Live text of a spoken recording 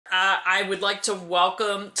I would like to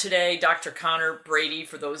welcome today Dr. Conor Brady.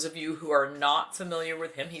 For those of you who are not familiar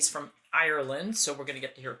with him, he's from Ireland, so we're going to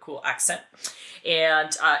get to hear a cool accent.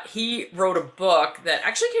 And he wrote a book that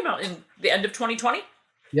actually came out in the end of 2020.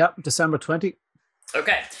 Yep, December 20.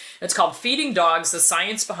 Okay. It's called Feeding Dogs, the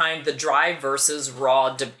Science Behind the Dry versus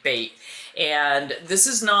Raw Debate. And this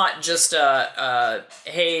is not just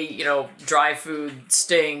hey, dry food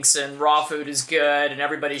stinks and raw food is good and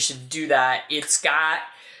everybody should do that. It's got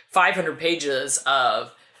 500 pages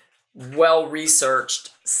of well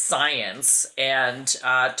researched science and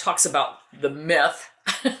talks about the myth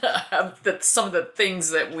that some of the things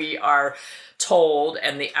that we are told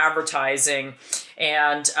and the advertising.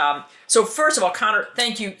 And so, first of all, Conor,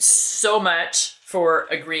 thank you so much for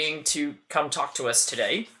agreeing to come talk to us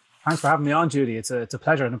today. Thanks for having me on, Judy. It's a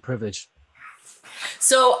pleasure and a privilege.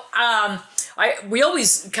 So, we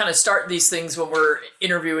always kind of start these things when we're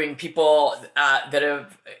interviewing people that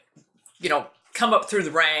have, come up through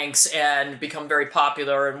the ranks and become very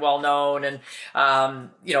popular and well known, and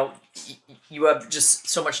you have just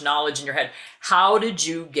so much knowledge in your head. How did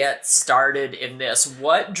you get started in this?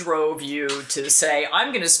 What drove you to say, I'm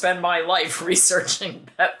going to spend my life researching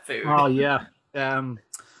pet food? Oh yeah, yeah.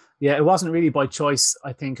 It wasn't really by choice.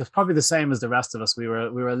 I think it's probably the same as the rest of us. We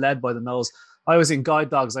were led by the nose. I was in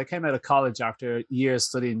guide dogs. I came out of college after years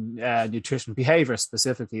studying nutrition, behavior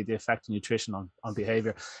specifically, the effect of nutrition on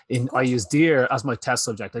behavior. I used deer as my test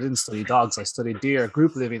subject. I didn't study dogs. I studied deer,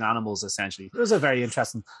 group living animals, essentially. It was a very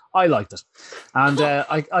interesting. I liked it. And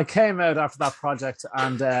I came out after that project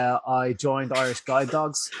and I joined Irish Guide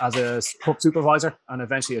Dogs as a pup supervisor and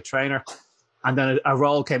eventually a trainer. And then a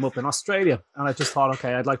role came up in Australia. And I just thought,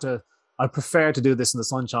 okay, I prefer to do this in the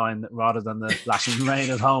sunshine rather than the lashing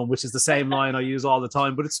rain at home, which is the same line I use all the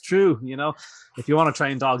time. But it's true, if you want to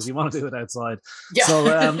train dogs, you want to do it outside. Yeah.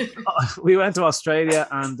 So we went to Australia,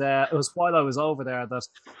 and it was while I was over there that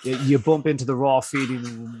you bump into the raw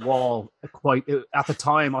feeding wall. At the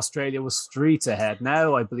time, Australia was streets ahead.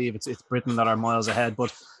 Now I believe it's Britain that are miles ahead,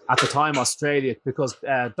 but at the time, Australia, because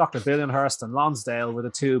Dr. Billinghurst and Lonsdale were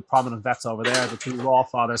the two prominent vets over there, the two raw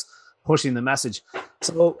fathers pushing the message.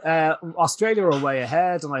 So Australia were way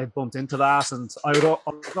ahead, and I bumped into that, and I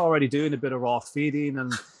was already doing a bit of raw feeding,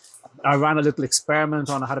 and I ran a little experiment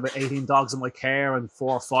on. I had about 18 dogs in my care, and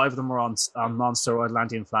 4 or 5 of them were on non-steroidal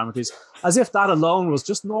anti-inflammatories. As if that alone was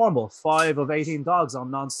just normal. 5 of 18 dogs on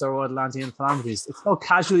non-steroidal anti-inflammatories. It's so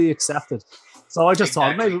casually accepted. So I just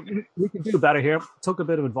thought maybe we could do better here. Took a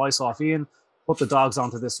bit of advice off Ian, put the dogs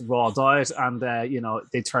onto this raw diet, and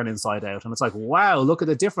they turn inside out. And it's like, wow, look at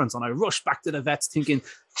the difference. And I rushed back to the vets thinking,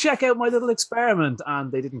 check out my little experiment.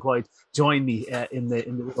 And they didn't quite join me in the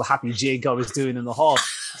little happy jig I was doing in the hall.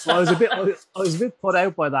 So I was a bit put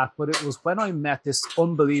out by that. But it was when I met this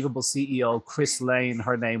unbelievable CEO, Chris Lane,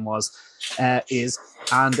 her name was, and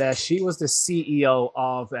she was the CEO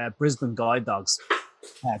of Brisbane Guide Dogs,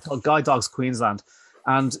 called Guide Dogs Queensland.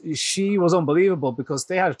 And she was unbelievable because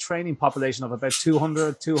they had a training population of about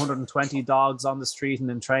 200, 220 dogs on the street and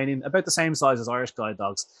in training, about the same size as Irish Guide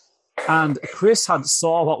Dogs. And Chris had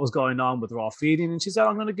saw what was going on with raw feeding, and she said,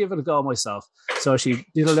 I'm going to give it a go myself. So she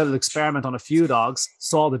did a little experiment on a few dogs,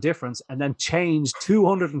 saw the difference, and then changed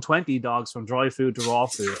 220 dogs from dry food to raw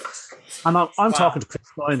food. And I'm talking to Chris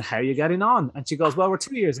going, how are you getting on? And she goes, well, we're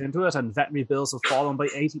 2 years into it, and veterinary bills have fallen by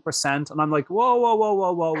 80%. And I'm like, whoa, whoa, whoa,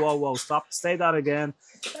 whoa, whoa, whoa, whoa, stop, say that again.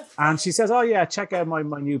 And she says, oh, yeah, check out my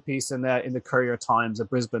new piece in the Courier Times, a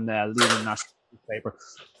Brisbane leading national newspaper.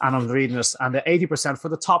 And I'm reading this, and the 80% for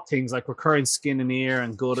the top things like recurring skin and ear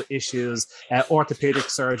and gut issues, orthopedic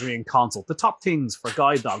surgery and consult. The top things for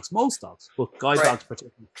guide dogs, most dogs, but guide dogs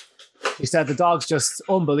particularly. She said the dogs just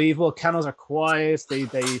unbelievable. Kennels are quiet. They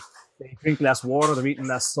drink less water. They're eating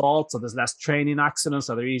less salt, so there's less training accidents,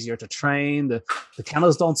 so they're easier to train. The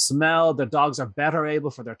kennels don't smell. The dogs are better able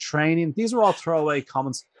for their training. These are all throwaway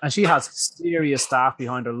comments. And she has serious staff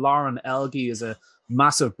behind her. Lauren Elgie is a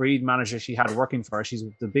massive breed manager she had working for her. She's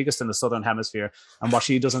the biggest in the Southern Hemisphere. And what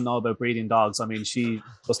she doesn't know about breeding dogs, I mean, she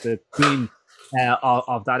was the queen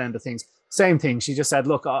of that end of things. Same thing. She just said,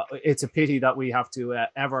 look, it's a pity that we have to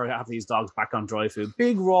ever have these dogs back on dry food.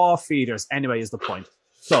 Big raw feeders, anyway, is the point.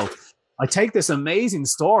 So I take this amazing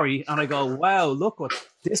story and I go, wow, look what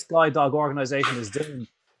this guide dog organization is doing.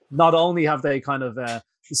 Not only have they kind of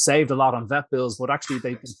saved a lot on vet bills, but actually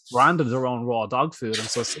they branded their own raw dog food. And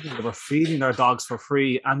so they were feeding their dogs for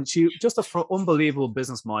free. And she just an unbelievable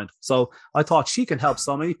business mind. So I thought she can help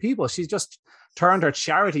so many people. She's just turned her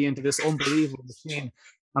charity into this unbelievable machine.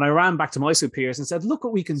 And I ran back to my superiors and said, look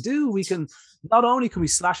what we can do. We can, not only can we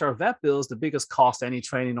slash our vet bills, the biggest cost any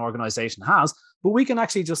training organization has, but we can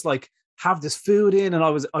actually just like have this food in,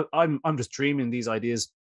 and I'm just dreaming these ideas,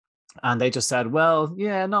 and they just said, well,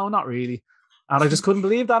 yeah, no, not really. And I just couldn't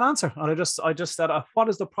believe that answer. And I just said, what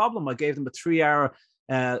is the problem? I gave them a 3 hour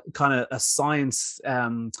kind of a science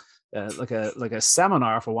like a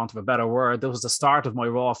seminar, for want of a better word. That was the start of my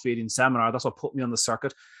raw feeding seminar. That's what put me on the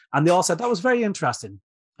circuit. And they all said that was very interesting.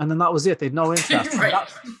 And then that was it. They'd no interest. Right.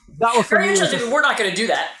 That was very interesting. Just, we're not going to do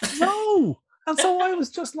that. No. And so I was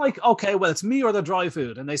just like, okay, well, it's me or the dry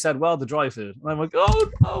food. And they said, well, the dry food. And I'm like,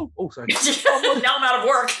 oh, no. Oh, sorry. Now I'm out of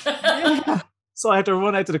work. Yeah. So I had to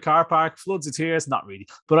run out to the car park, floods of tears. Not really.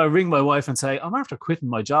 But I ring my wife and say, I'm after quitting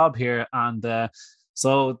my job here. And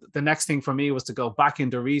so the next thing for me was to go back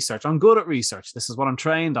into research. I'm good at research. This is what I'm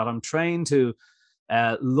trained at. I'm trained to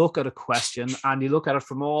look at a question, and you look at it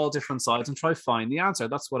from all different sides and try to find the answer.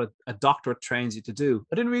 That's what a doctorate trains you to do.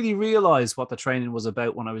 I didn't really realize what the training was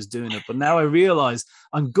about when I was doing it, but now I realize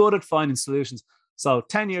I'm good at finding solutions. So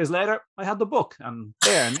 10 years later, I had the book, and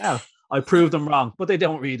there now I proved them wrong, but they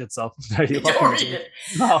don't read it. So there you go. Don't read it.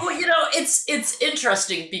 No. Well, you know, it's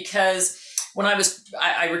interesting because when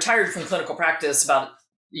I retired from clinical practice about a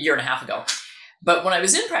year and a half ago, but when I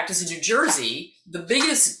was in practice in New Jersey, the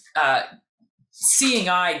biggest seeing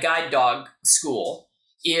eye guide dog school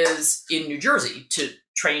is in New Jersey to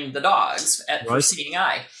train the dogs for seeing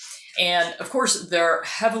eye. And of course, they're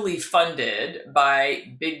heavily funded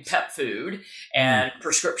by big pet food and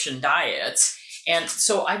prescription diets. And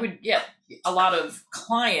so I would get a lot of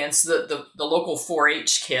clients. The local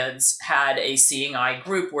 4-H kids had a seeing eye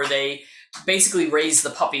group where they basically raise the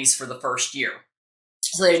puppies for the first year.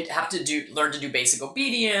 So they have to learn to do basic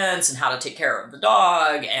obedience and how to take care of the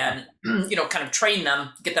dog and, you know, kind of train them,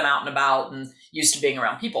 get them out and about and used to being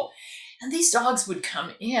around people. And these dogs would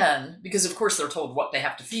come in because, of course, they're told what they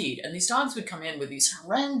have to feed. And these dogs would come in with these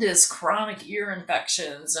horrendous chronic ear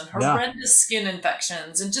infections and horrendous skin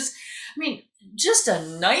infections and just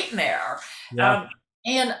a nightmare. Yeah.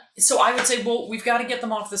 And so I would say, well, we've got to get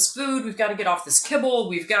them off this food. We've got to get off this kibble.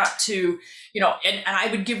 We've got to, you know, and I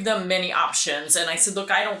would give them many options. And I said, look,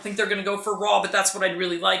 I don't think they're going to go for raw, but that's what I'd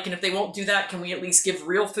really like. And if they won't do that, can we at least give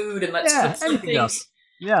real food and let's put something else?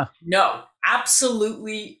 Yeah. No,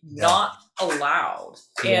 absolutely not allowed.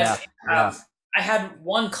 And I had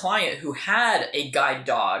one client who had a guide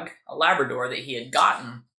dog, a Labrador that he had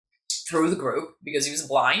gotten through the group because he was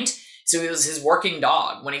blind. So it was his working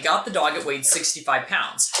dog. When he got the dog, it weighed 65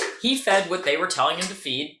 pounds. He fed what they were telling him to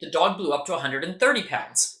feed. The dog blew up to 130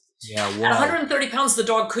 pounds. Yeah, wow. At 130 pounds, the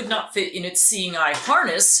dog could not fit in its seeing eye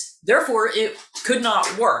harness. Therefore, it could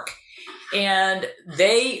not work. And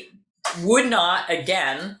they would not,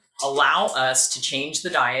 again, allow us to change the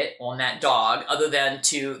diet on that dog other than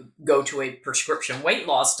to go to a prescription weight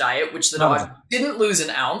loss diet, which the dog didn't lose an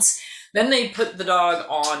ounce. Then they put the dog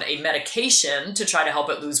on a medication to try to help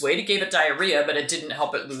it lose weight. It gave it diarrhea, but it didn't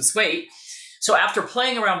help it lose weight. So after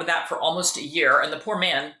playing around with that for almost a year, and the poor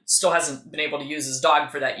man still hasn't been able to use his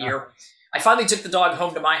dog for that year, I finally took the dog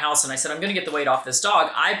home to my house and I said, I'm going to get the weight off this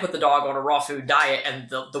dog. I put the dog on a raw food diet and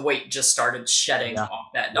the weight just started shedding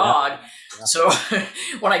off that dog. Yeah. So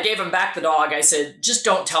when I gave him back the dog, I said, just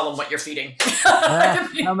don't tell him what you're feeding.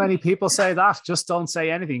 How many people say that? Just don't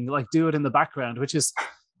say anything, like do it in the background, which is...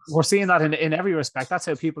 We're seeing that in every respect. That's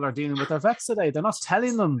how people are dealing with their vets today. They're not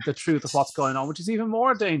telling them the truth of what's going on, which is even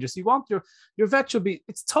more dangerous. You want your vet should be,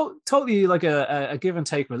 it's totally like a give and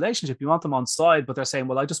take relationship. You want them on side, but they're saying,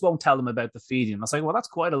 well, I just won't tell them about the feeding. I was like, well, that's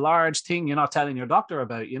quite a large thing you're not telling your doctor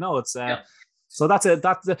about, you know, it's, so that's it.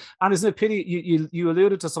 And isn't it pity you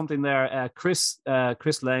alluded to something there. Chris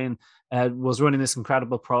Lane was running this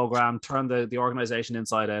incredible program, turned the organization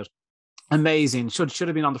inside out. Amazing. Should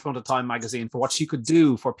have been on the front of Time magazine for what she could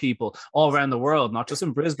do for people all around the world, not just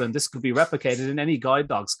in Brisbane. This could be replicated in any guide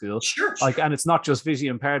dog school. Sure. And it's not just visually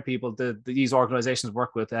impaired people. These organizations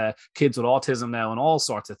work with kids with autism now and all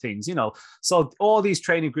sorts of things, you know. So all these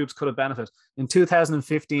training groups could have benefited. In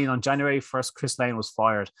 2015, on January 1st, Chris Lane was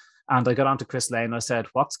fired. And I got on to Chris Lane and I said,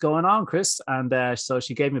 what's going on, Chris? And so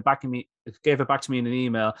she gave it back to me in an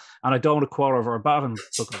email. And I don't want to quote her verbatim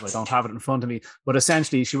because I don't have it in front of me. But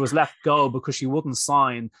essentially, she was let go because she wouldn't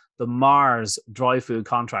sign the Mars dry food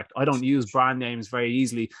contract. I don't use brand names very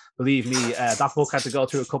easily. Believe me, that book had to go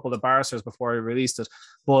through a couple of barristers before I released it.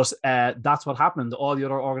 But that's what happened. All the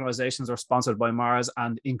other organizations are sponsored by Mars.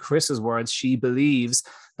 And in Chris's words, she believes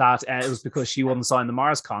that it was because she wouldn't sign the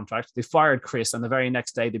Mars contract. They fired Chris, and the very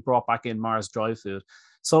next day they brought back in Mars dry food.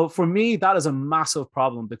 So for me, that is a massive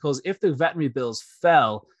problem, because if the veterinary bills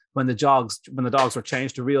fell when the dogs were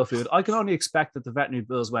changed to real food. I can only expect that the veterinary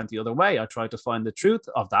bills went the other way. I tried to find the truth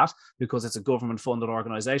of that because it's a government-funded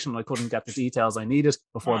organization. I couldn't get the details I needed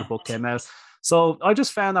before the book came out. So I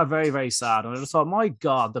just found that very, very sad. And I just thought, my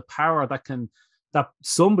God, the power that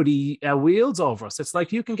somebody wields over us. It's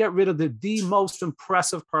like you can get rid of the most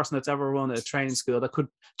impressive person that's ever run a training school that could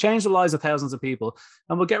change the lives of thousands of people.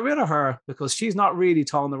 And we'll get rid of her because she's not really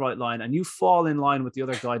towing the right line. And you fall in line with the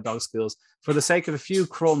other guide dog schools for the sake of a few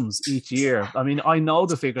crumbs each year. I mean, I know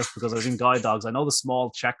the figures because I was in guide dogs. I know the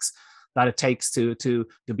small checks that it takes to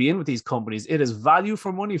be in with these companies. It is value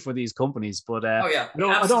for money for these companies. But I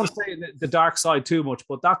don't say the dark side too much,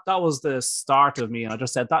 but that was the start of me. And I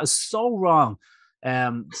just said, that is so wrong.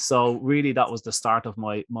 So really that was the start of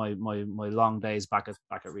my long days back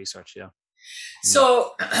at research. Yeah.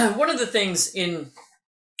 So one of the things in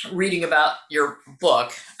reading about your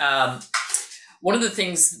book, one of the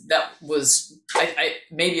things that was,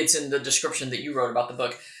 maybe it's in the description that you wrote about the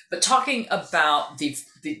book, but talking about the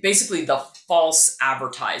basically the false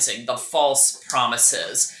advertising, the false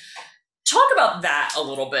promises. Talk about that a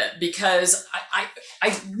little bit, because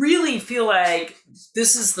I really feel like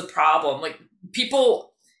this is the problem. Like,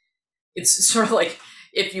 people, it's sort of like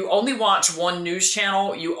if you only watch one news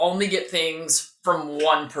channel, you only get things from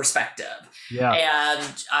one perspective. Yeah.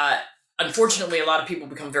 And unfortunately, a lot of people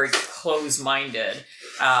become very close-minded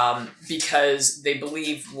because they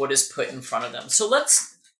believe what is put in front of them. So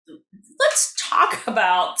let's talk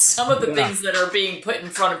about some of the things that are being put in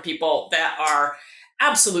front of people that are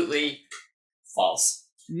absolutely false.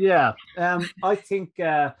 Yeah. I think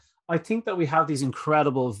that we have these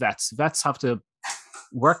incredible vets. Vets have to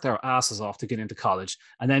work their asses off to get into college,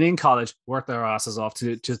 and then in college work their asses off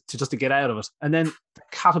to just to get out of it, and then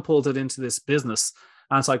catapulted into this business.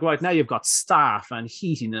 And it's like, right, now you've got staff and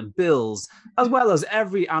heating and bills, as well as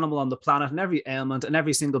every animal on the planet and every ailment and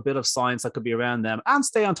every single bit of science that could be around them, and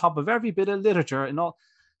stay on top of every bit of literature and all.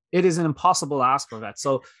 It is an impossible ask for vets.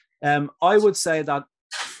 So I would say that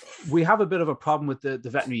we have a bit of a problem with the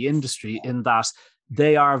veterinary industry in that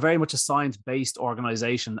they are very much a science-based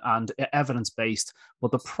organization and evidence-based.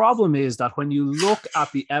 But the problem is that when you look at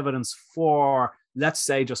the evidence for, let's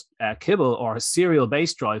say, just kibble or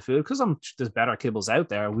cereal-based dry food, because there's better kibbles out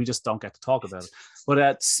there, we just don't get to talk about it.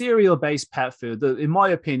 But cereal-based pet food, in my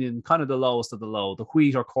opinion, kind of the lowest of the low, the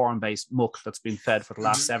wheat or corn-based muck that's been fed for the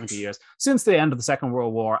last 70 years, since the end of the Second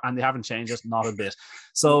World War, and they haven't changed it, not a bit.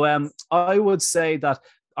 So I would say that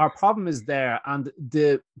our problem is there, and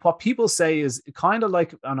what people say is kind of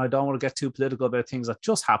like, and I don't want to get too political about things that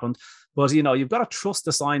just happened, but you've got to trust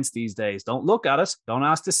the science these days. Don't look at it, don't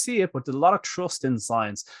ask to see it, but there's a lot of trust in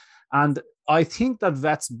science. And I think that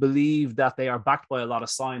vets believe that they are backed by a lot of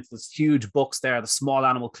science. There's huge books there, the Small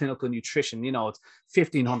Animal Clinical Nutrition, it's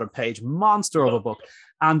 1,500-page monster of a book.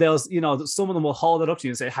 And some of them will hold it up to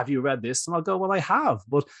you and say, have you read this? And I'll go, well, I have,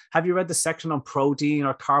 but have you read the section on protein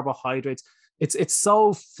or carbohydrates? It's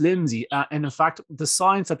so flimsy. And in fact, the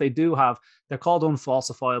science that they do have, they're called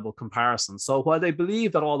unfalsifiable comparisons. So while they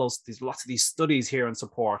believe that lots of these studies here in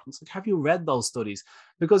support, it's like, have you read those studies?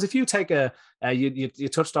 Because if you take you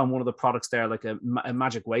touched on one of the products there, like a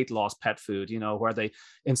magic weight loss pet food, where they,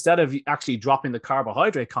 instead of actually dropping the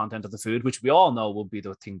carbohydrate content of the food, which we all know will be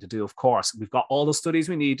the thing to do, of course, we've got all the studies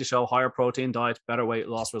we need to show higher protein diet, better weight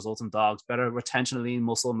loss results in dogs, better retention of lean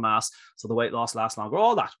muscle mass, so the weight loss lasts longer,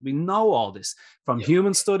 all that. We know all this from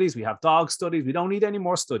human studies. We have dog studies. We don't need any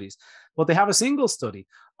more studies. But they have a single study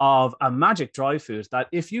of a magic dry food that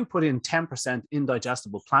if you put in 10%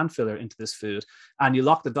 indigestible plant filler into this food and you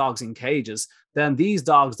lock the dogs in cages, then these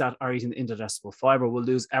dogs that are eating indigestible fiber will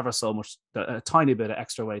lose ever so much, a tiny bit of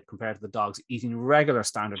extra weight compared to the dogs eating regular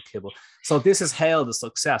standard kibble. So this is hailed a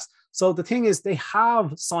success. So the thing is, they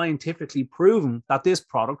have scientifically proven that this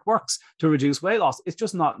product works to reduce weight loss. It's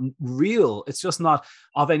just not real. It's just not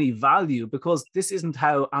of any value, because this isn't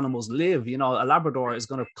how animals live. A Labrador is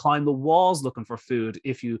going to climb the walls looking for food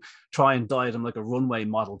if you try and diet them like a runway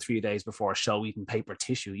model 3 days before a show eating paper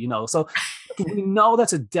tissue, So we know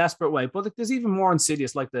that's a desperate way, but there's even more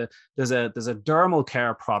insidious, like there's a dermal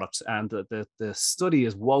care product, and the study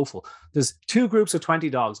is woeful. There's 2 groups of 20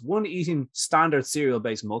 dogs, one eating standard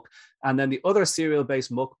cereal-based muck, and then the other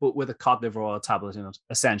cereal-based muck, but with a cod liver oil tablet in it,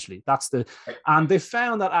 essentially. And they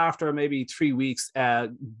found that after maybe 3 weeks,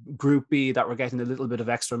 group B that were getting a little bit of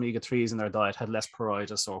extra omega-3s in their diet had less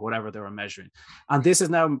pruritus or whatever they were measuring. And this is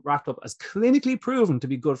now wrapped up as clinically proven to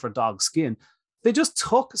be good for dog skin. They just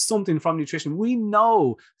took something from nutrition. We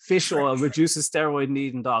know fish oil reduces steroid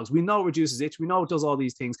need in dogs. We know it reduces itch. We know it does all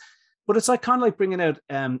these things. But it's like kind of like bringing out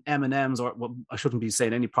M&Ms, or well, I shouldn't be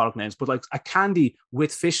saying any product names, but like a candy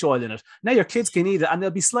with fish oil in it. Now your kids can eat it and they'll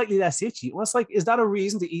be slightly less itchy. Well, it's like, is that a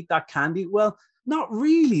reason to eat that candy? Well, not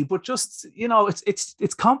really, but just,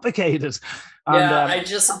 it's complicated. And Yeah, I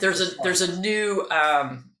just there's a new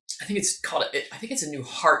I think it's called I think it's a new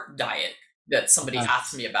heart diet that somebody uh,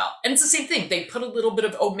 asked me about. And it's the same thing. They put a little bit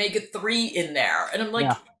of omega-3 in there. And I'm like,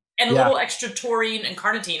 yeah, and a yeah, little extra taurine and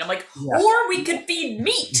carnitine. I'm like, yeah. or we could feed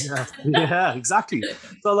meat. Yeah, yeah, exactly.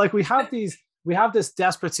 So like we have this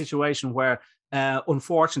desperate situation where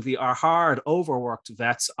unfortunately our hard overworked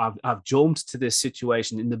vets have jumped to this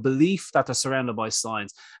situation in the belief that they're surrounded by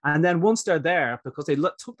science. And then once they're there, because they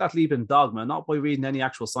took that leap in dogma, not by reading any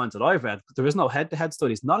actual science that I've read, there is no head-to-head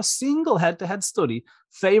studies. Not a single head-to-head study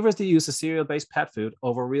favors the use of cereal-based pet food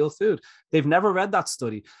over real food. They've never read that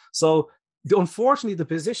study. So unfortunately, the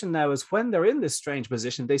position now is when they're in this strange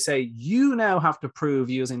position, they say, you now have to prove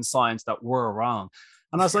using science that we're wrong.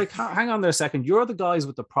 And I was like, hang on there a second. You're the guys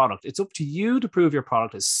with the product. It's up to you to prove your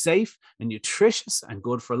product is safe and nutritious and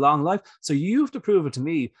good for a long life. So you have to prove it to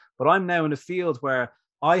me. But I'm now in a field where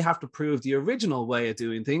I have to prove the original way of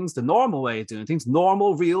doing things, the normal way of doing things,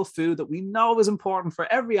 normal, real food that we know is important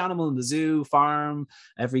for every animal in the zoo, farm,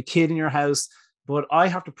 every kid in your house. But I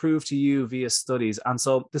have to prove to you via studies. And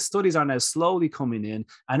so the studies are now slowly coming in.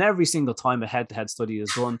 And every single time a head-to-head study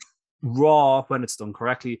is done, raw, when it's done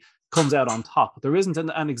correctly, comes out on top. There isn't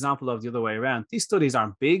an example of the other way around. These studies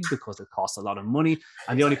aren't big because it costs a lot of money.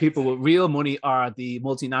 And the only people with real money are the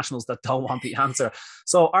multinationals that don't want the answer.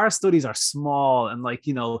 So our studies are small. And like,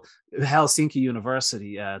 Helsinki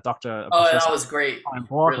University, Dr. Oh, Professor that was great.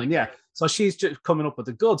 Important, Really yeah. great. So she's just coming up with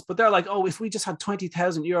the goods, but they're like, oh, if we just had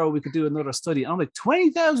 20,000 euro, we could do another study. And I'm like,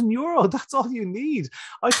 20,000 euro, that's all you need.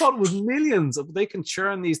 I thought it was millions. They can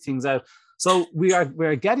churn these things out. So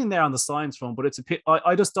we're getting there on the science front, but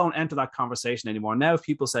I just don't enter that conversation anymore. Now, if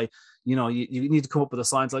people say, you need to come up with a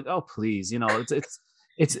science, like, oh, please,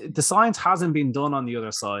 it's the science hasn't been done on the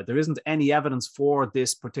other side. There isn't any evidence for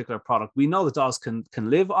this particular product. We know that dogs can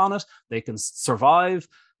live on it, they can survive,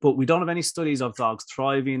 but we don't have any studies of dogs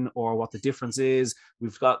thriving or what the difference is.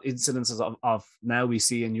 We've got incidences of now we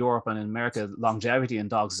see in Europe and in America, longevity in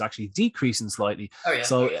dogs is actually decreasing slightly. Oh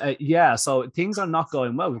yeah. So, so things are not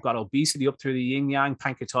going well. We've got obesity up through the yin yang,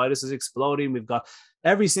 pancreatitis is exploding. We've got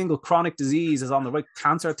every single chronic disease is on the right.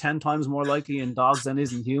 Cancer 10 times more likely in dogs than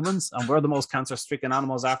is in humans. And we're the most cancer stricken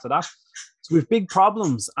animals after that. So we have big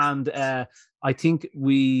problems. And I think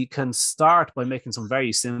we can start by making some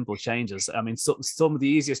very simple changes. I mean, some of the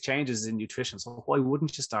easiest changes is in nutrition. So why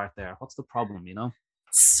wouldn't you start there? What's the problem,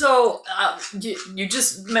 So you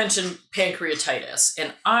just mentioned pancreatitis,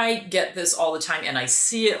 and I get this all the time, and I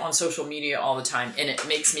see it on social media all the time, and it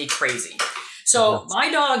makes me crazy. So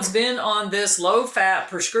my dog's been on this low-fat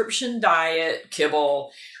prescription diet,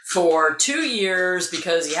 kibble, for 2 years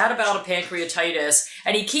because he had a bout of pancreatitis,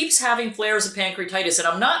 and he keeps having flares of pancreatitis, and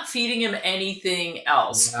I'm not feeding him anything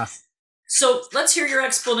else. Yeah. So let's hear your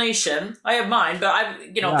explanation. I have mine, but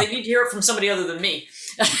they need to hear it from somebody other than me.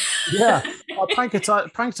 Yeah,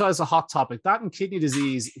 pancreatitis is a hot topic. That and kidney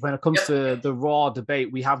disease, when it comes to the raw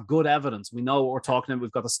debate, we have good evidence. We know what we're talking about.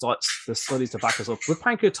 We've got the studies to back us up. With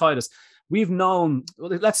pancreatitis, we've known,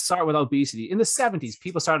 let's start with obesity. In the 70s,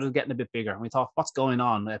 people started getting a bit bigger. And we thought, what's going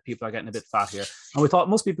on? People are getting a bit fat here. And we thought it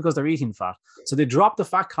must be because they're eating fat. So they dropped the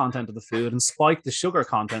fat content of the food and spiked the sugar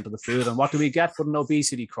content of the food. And what do we get with an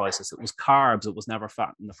obesity crisis? It was carbs. It was never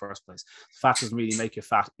fat in the first place. Fat doesn't really make you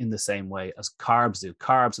fat in the same way as carbs do.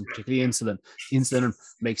 Carbs, and particularly insulin. Insulin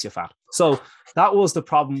makes you fat. So that was the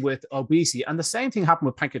problem with obesity. And the same thing happened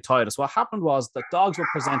with pancreatitis. What happened was that dogs were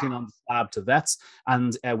presenting on the lab to vets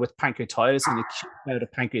and with pancreatitis, and acute bout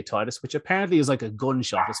of pancreatitis, which apparently is like a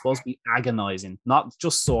gunshot. It's supposed to be agonizing, not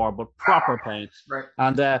just sore, but proper pain. Right.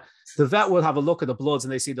 And the vet would have a look at the bloods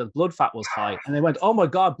and they see that blood fat was high. And they went, oh my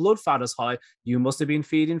God, blood fat is high. You must have been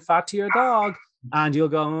feeding fat to your dog. And you'll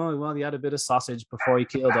go, oh, well, you had a bit of sausage before he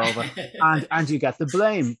keeled over. and you get the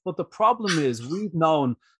blame. But the problem is we've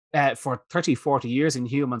known for 30, 40 years in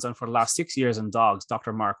humans and for the last 6 years in dogs,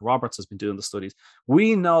 Dr. Mark Roberts has been doing the studies.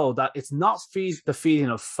 We know that it's not the feeding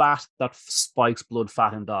of fat that spikes blood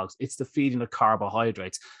fat in dogs. It's the feeding of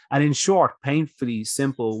carbohydrates. And in short, painfully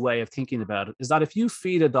simple way of thinking about it is that if you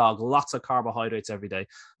feed a dog lots of carbohydrates every day,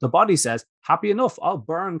 the body says, happy enough, I'll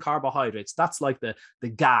burn carbohydrates. That's like the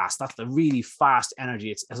gas. That's the really fast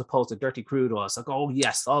energy. It's as opposed to dirty crude oil. It's like, oh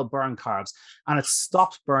yes, I'll burn carbs. And it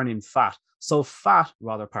stops burning fat. So fat,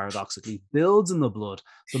 rather paradoxically, builds in the blood.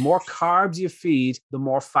 The more carbs you feed, the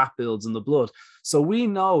more fat builds in the blood. So we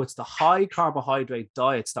know it's the high carbohydrate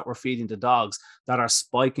diets that we're feeding to dogs that are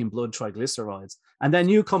spiking blood triglycerides. And then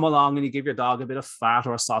you come along and you give your dog a bit of fat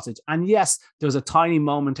or a sausage. And yes, there's a tiny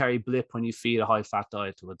momentary blip when you feed a high fat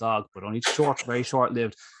diet to a dog, but only short, very short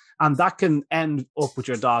lived. And that can end up with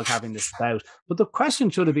your dog having this bout. But the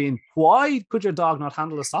question should have been, why could your dog not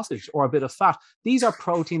handle a sausage or a bit of fat? These are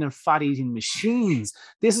protein and fat eating machines.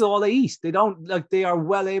 This is all they eat. They don't like, they are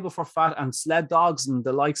well able for fat, and sled dogs and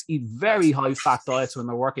the likes eat very high fat diets when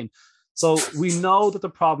they're working. So we know that the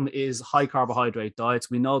problem is high carbohydrate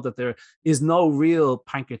diets. We know that there is no real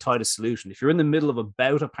pancreatitis solution. If you're in the middle of a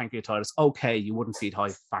bout of pancreatitis, okay, you wouldn't feed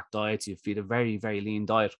high fat diets. You feed a very, very lean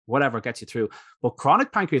diet, whatever gets you through. But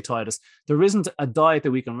chronic pancreatitis, there isn't a diet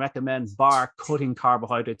that we can recommend bar cutting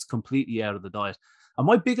carbohydrates completely out of the diet. And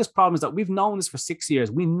my biggest problem is that we've known this for 6 years.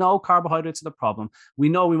 We know carbohydrates are the problem. We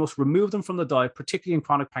know we must remove them from the diet, particularly in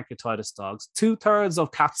chronic pancreatitis dogs. 2/3 of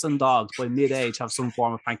cats and dogs by mid-age have some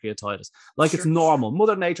form of pancreatitis. Like, it's normal.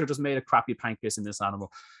 Mother Nature just made a crappy pancreas in this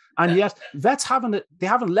animal. And yet vets haven't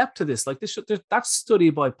leapt to this. Like, that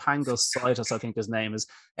study by Pangos Saitis, I think his name is,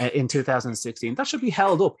 in 2016, that should be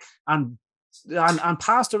held up and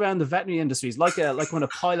passed around the veterinary industries like when a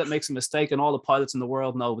pilot makes a mistake and all the pilots in the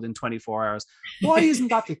world know within 24 hours. Why isn't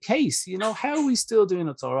that the case? How are we still doing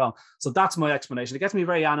it so wrong? So that's my explanation. It gets me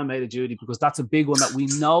very animated, Judy, because that's a big one that we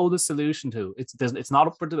know the solution to. It's not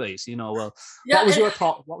up for debate. Well, yeah, what was your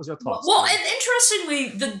thought? What was your thoughts? Well, and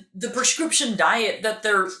interestingly, the prescription diet that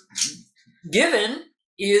they're given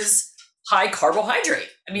is high carbohydrate.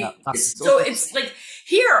 I mean, so it's like,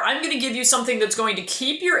 here, I'm going to give you something that's going to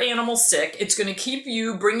keep your animal sick. It's going to keep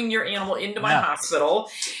you bringing your animal into my hospital,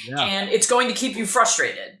 and it's going to keep you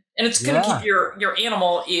frustrated. And it's going to keep your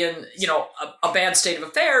animal in, a bad state of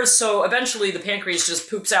affairs. So eventually the pancreas just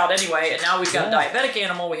poops out anyway. And now we've got a diabetic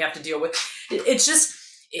animal we have to deal with. It's just,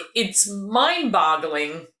 it's mind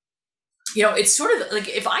boggling. It's sort of like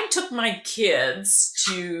if I took my kids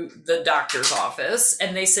to the doctor's office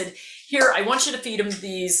and they said, here, I want you to feed them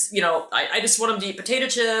these, I just want them to eat potato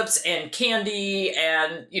chips and candy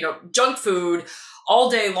and, junk food all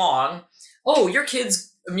day long. Oh, your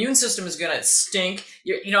kid's immune system is going to stink.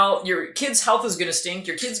 Your kid's health is going to stink.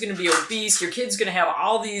 Your kid's going to be obese. Your kid's going to have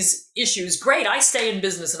all these issues. Great. I stay in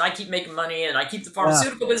business and I keep making money and I keep the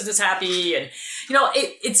pharmaceutical business happy. And,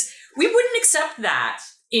 we wouldn't accept that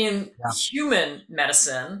in human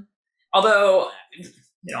medicine. Although,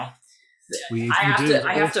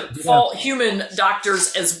 I have to fault human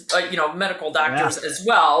doctors as medical doctors as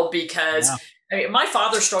well, because I mean, my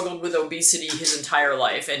father struggled with obesity his entire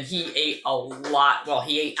life, and he ate a lot. Well,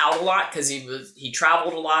 he ate out a lot because he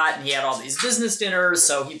traveled a lot and he had all these business dinners.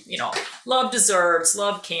 So he loved desserts,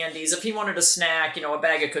 loved candies. If he wanted a snack, a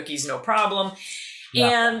bag of cookies, no problem.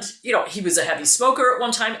 And he was a heavy smoker at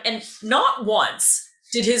one time, and not once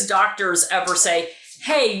did his doctors ever say,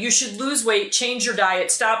 hey, you should lose weight, change your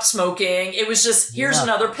diet, stop smoking. It was just, here's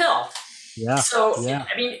another pill. So, I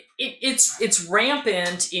mean, it's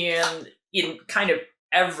rampant in kind of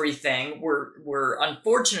everything. We're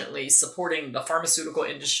unfortunately supporting the pharmaceutical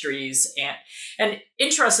industries. And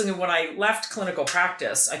interestingly, when I left clinical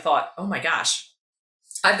practice, I thought, oh my gosh,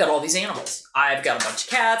 I've got all these animals. I've got a bunch of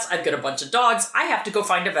cats. I've got a bunch of dogs. I have to go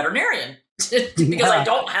find a veterinarian because I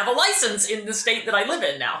don't have a license in the state that I live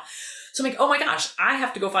in now. So I'm like, oh my gosh, I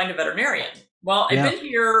have to go find a veterinarian. Well, I've been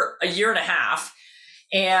here a year and a half,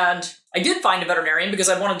 and I did find a veterinarian because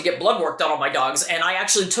I wanted to get blood work done on my dogs, and I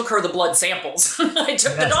actually took her the blood samples. I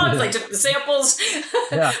took the dogs, I took the samples,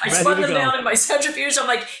 I spun them down in my centrifuge. I'm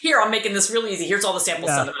like, here, I'm making this really easy. Here's all the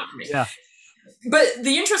samples, send them out for me. But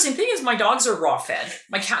the interesting thing is my dogs are raw fed.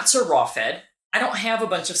 My cats are raw fed. I don't have a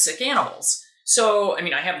bunch of sick animals. So, I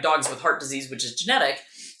mean, I have dogs with heart disease, which is genetic.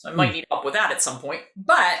 So I might need help with that at some point.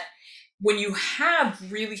 But when you have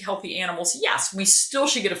really healthy animals, yes, we still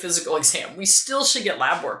should get a physical exam. We still should get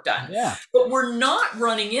lab work done. But we're not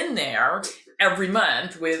running in there every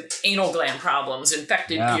month with anal gland problems,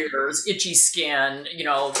 infected ears, itchy skin,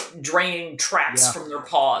 draining tracts from their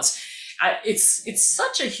paws. It's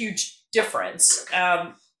such a huge difference.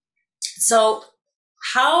 So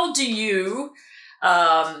how do you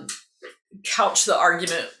couch the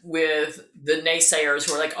argument with the naysayers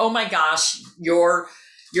who are like, oh my gosh, your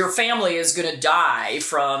family is going to die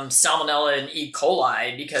from salmonella and E.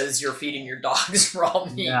 coli because you're feeding your dogs raw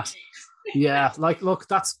meat? Like, look,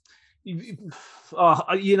 that's, it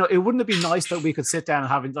wouldn't it be nice that we could sit down and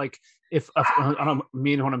have like, and I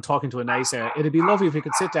mean when I'm talking to a naysayer, it'd be lovely if we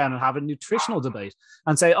could sit down and have a nutritional debate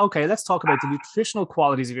and say, okay, let's talk about the nutritional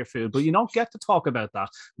qualities of your food. But you don't get to talk about that.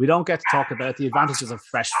 We don't get to talk about the advantages of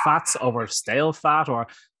fresh fats over stale fat, or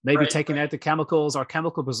maybe taking out the chemicals or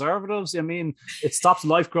chemical preservatives. I mean, it stops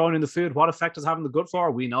life growing in the food. What effect is having the good for?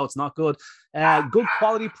 We know it's not good. Good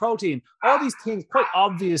quality protein, all these things, quite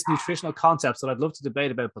obvious nutritional concepts that I'd love to debate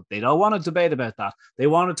about, but they don't want to debate about that. They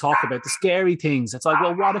want to talk about the scary things. It's like,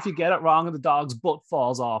 well, what if you get it wrong and the dog's butt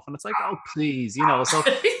falls off? And it's like, oh, please, so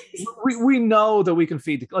we know that we can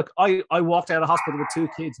feed. Like I walked out of hospital with 2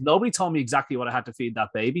 kids. Nobody told me exactly what I had to feed that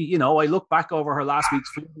baby. I look back over her last week's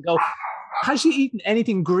food and go, has she eaten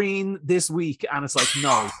anything green this week? And it's like,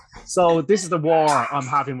 no. So this is the war I'm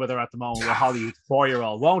having with her at the moment with Holly,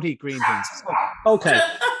 4-year-old, won't eat green things. So, okay.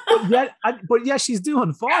 But yeah, she's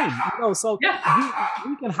doing fine. So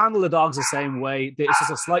we can handle the dogs the same way. It's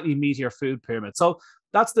just a slightly meatier food pyramid. So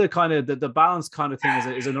that's the kind of the balance kind of thing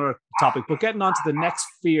is another topic. But getting on to the next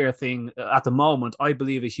fear thing at the moment, I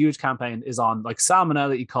believe a huge campaign is on like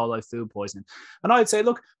Salmonella, E. coli, food poisoning. And I'd say,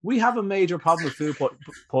 look, we have a major problem with food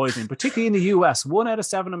poisoning, particularly in the US. 1 out of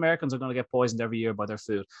 7 Americans are going to get poisoned every year by their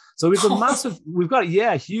food. So we've got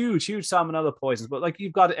huge Salmonella poisons. But like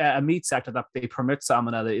you've got a meat sector that they permit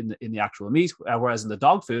Salmonella in the actual meat, whereas in the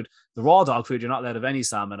dog food, the raw dog food, you're not allowed to have any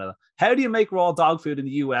Salmonella. How do you make raw dog food in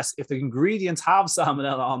the US if the ingredients have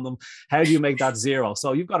Salmonella on them? How do you make that 0?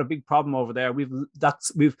 So you've got a big problem over there. We've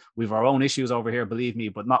our own issues over here, believe me,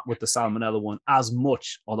 but not with the Salmonella one as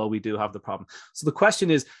much, although we do have the problem. So the question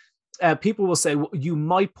is, people will say, well, you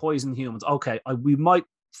might poison humans. Okay, we might.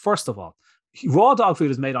 First of all, raw dog food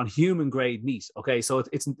is made on human grade meat. Okay, so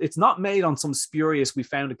it's not made on some spurious, we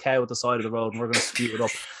found a cow at the side of the road and we're going to spew it up.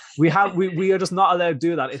 We are just not allowed to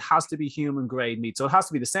do that. It has to be human grade meat. So it has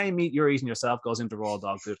to be the same meat you're eating yourself goes into raw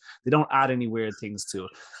dog food. They don't add any weird things to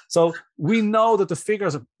it. So we know that the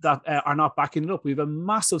figures that are not backing it up. We have a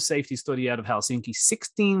massive safety study out of Helsinki,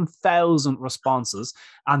 16,000 responses.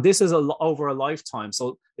 And this is over a lifetime.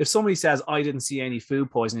 So if somebody says, I didn't see any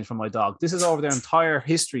food poisoning from my dog, this is over their entire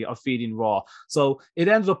history of feeding raw. So it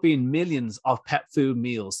ended up being millions of pet food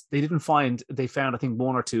meals. They found, I think,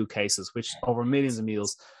 1 or 2 cases, which over millions of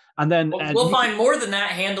meals. And then we'll find more than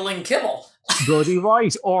that handling kibble. Bloody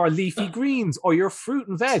right. Or leafy greens or your fruit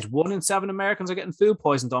and veg. 1 in 7 Americans are getting food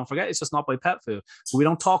poisoned. Don't forget, it's just not by pet food. So we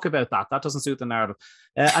don't talk about that. That doesn't suit the narrative.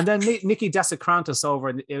 And then Nikki Desicrantis over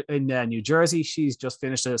in New Jersey, she's just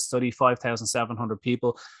finished a study, 5,700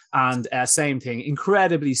 people. And same thing,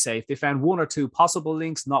 incredibly safe. They found 1 or 2 possible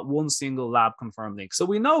links, not one single lab confirmed link. So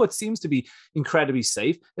we know it seems to be incredibly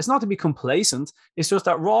safe. It's not to be complacent. It's just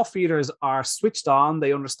that raw feeders are switched on.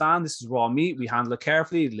 They understand this is raw meat. We handle it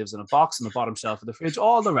carefully. It lives in a box in the bottom shelf of the fridge,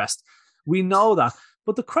 all the rest. We know that.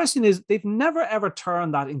 But the question is, they've never ever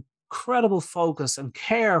turned that incredible focus and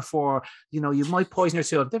care for, you might poison your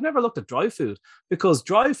children. They've never looked at dry food, because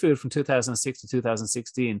dry food from 2006 to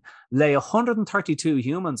 2016 lay 132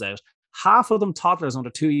 humans out, half of them toddlers under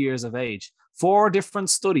 2 years of age. 4 different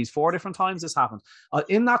studies, 4 different times this happened.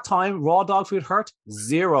 In that time, raw dog food hurt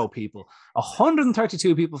 0 people,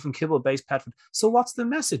 132 people from kibble-based pet food. So what's the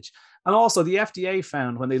message? And also the FDA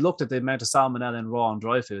found, when they looked at the amount of salmonella in raw and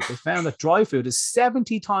dry food, they found that dry food is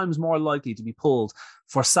 70 times more likely to be pulled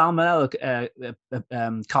for salmonella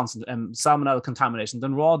salmonella contamination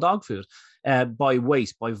than raw dog food. By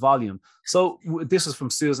weight, by volume. So this is from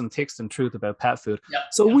Susan Tixton, Truth About Pet Food.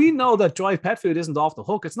 We know that dry pet food isn't off the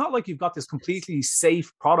hook. It's not like you've got this completely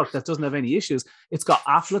safe product that doesn't have any issues. It's got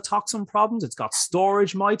aflatoxin problems. It's got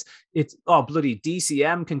storage mites. Bloody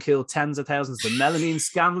DCM can kill tens of thousands. The melamine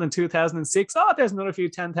scandal in 2006. There's another few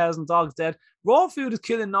 10,000 dogs dead. Raw food is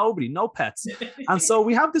killing nobody, no pets. And so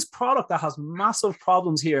we have this product that has massive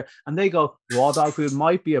problems here. And they go, raw dog food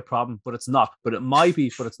might be a problem, but it's not. But it might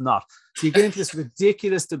be, but it's not. So you get into this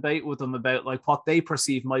ridiculous debate with them about like what they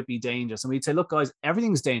perceive might be dangerous. And we'd say, look, guys,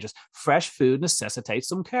 everything's dangerous. Fresh food necessitates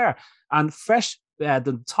some care. And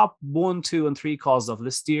the top 1, 2, and 3 causes of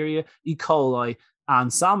Listeria, E. coli,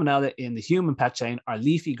 and salmonella in the human pet chain are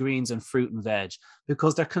leafy greens and fruit and veg,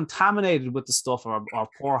 because they're contaminated with the stuff or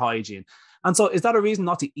poor hygiene. And so is that a reason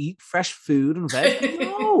not to eat fresh food and veg?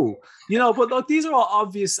 No. But look, these are all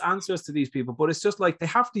obvious answers to these people, but it's just like they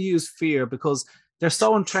have to use fear because they're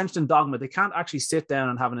so entrenched in dogma. They can't actually sit down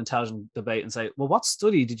and have an intelligent debate and say, well, what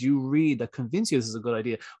study did you read that convinced you this is a good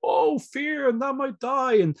idea? Oh, fear, and that might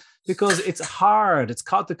die. And because it's hard, it's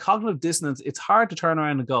called the cognitive dissonance. It's hard to turn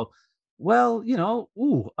around and go, well,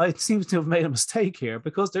 it seems to have made a mistake here,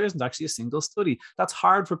 because there isn't actually a single study. That's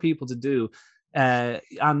hard for people to do. And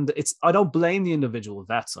I don't blame the individual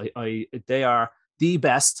vets. They are the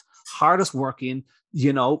best, hardest working.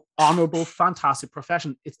 honorable, fantastic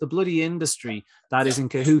profession. It's the bloody industry that is in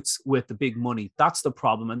cahoots with the big money. That's the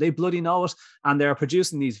problem. And they bloody know it. And they're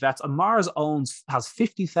producing these vets. And Mars has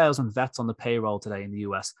 50,000 vets on the payroll today in the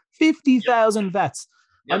US. 50,000 vets.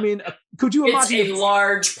 Yep. I mean, could you imagine? It's a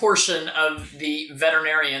large portion of the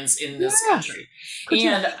veterinarians in this country.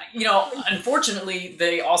 And, unfortunately,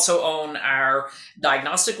 they also own our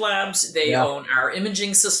diagnostic labs. They own our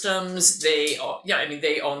imaging systems. They own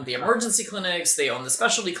the emergency clinics. They own the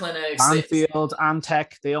specialty clinics. Anfield,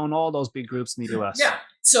 Antec, they own all those big groups in the US. Yeah.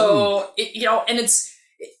 So, and it's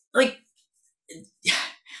like,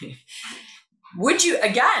 would you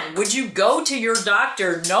go to your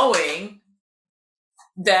doctor knowing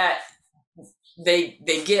that they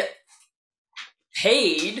get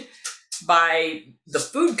paid by the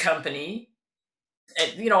food company?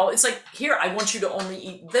 And it's like, here, I want you to only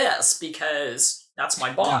eat this because that's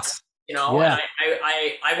my boss. And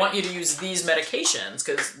I want you to use these medications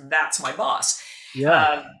because that's my boss.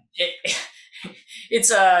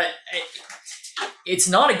 It's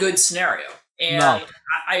not a good scenario. And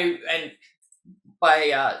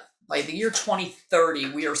by the year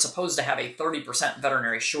 2030, we are supposed to have a 30%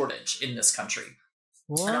 veterinary shortage in this country.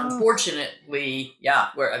 What? And unfortunately,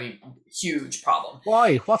 huge problem.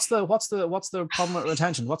 Why? What's the problem with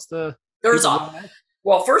retention?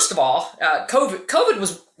 Well, first of all, COVID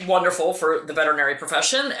was wonderful for the veterinary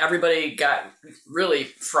profession. Everybody got really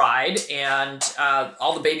fried, and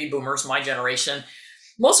all the baby boomers, my generation,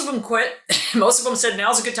 most of them quit. Most of them said,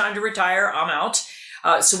 now's a good time to retire. I'm out.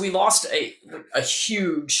 So we lost a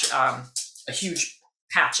huge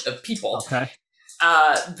patch of people. Okay.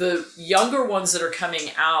 The younger ones that are coming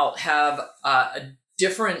out have a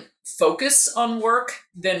different focus on work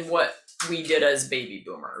than what we did as baby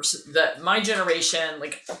boomers. My generation,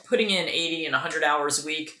 like putting in 80 and 100 hours a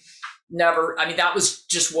week, that was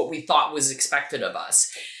just what we thought was expected of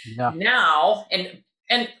us. Yeah. Now,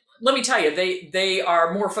 and let me tell you, they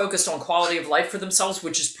are more focused on quality of life for themselves,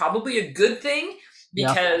 which is probably a good thing.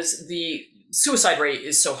 Because the suicide rate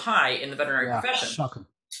is so high in the veterinary profession. Shocking.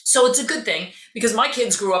 So it's a good thing because my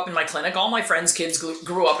kids grew up in my clinic. All my friends' kids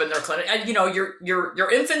grew up in their clinic. And,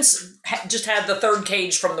 your infants just had the third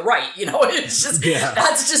cage from the right. It's just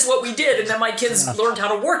that's just what we did. And then my kids learned how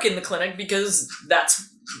to work in the clinic because that's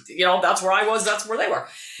where I was. That's where they were.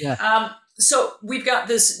 Yeah. So we've got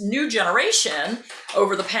this new generation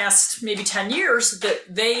over the past maybe 10 years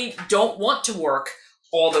that they don't want to work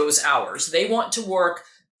all those hours. They want to work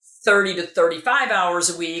 30 to 35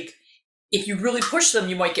 hours a week. If you really push them,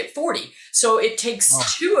 you might get 40. So it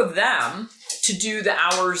takes two of them to do the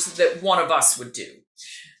hours that one of us would do.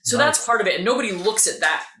 So that's part of it. And nobody looks at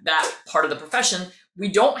that part of the profession. We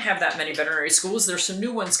don't have that many veterinary schools. There's some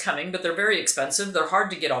new ones coming, but they're very expensive. They're hard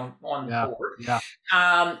to get on board. Yeah.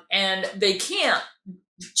 And they can't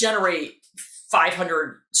generate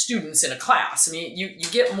 500 students in a class. I mean, you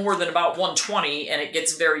get more than about 120, and it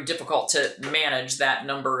gets very difficult to manage that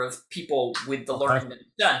number of people with the learning that is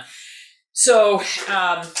done. So,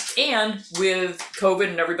 and with COVID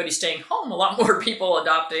and everybody staying home, a lot more people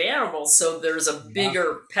adopted animals. So there's a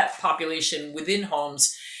bigger pet population within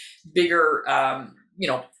homes, bigger,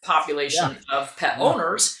 population of pet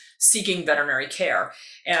owners seeking veterinary care.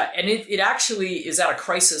 And it actually is at a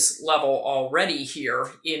crisis level already here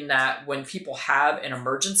in that when people have an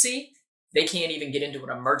emergency, they can't even get into an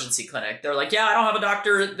emergency clinic. They're like, I don't have a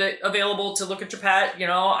doctor available to look at your pet.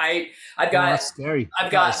 I've got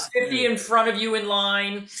 50 in front of you in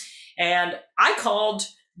line. And I called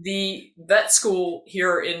the vet school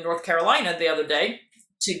here in North Carolina the other day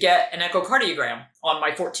to get an echocardiogram on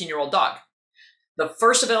my 14-year-old dog. The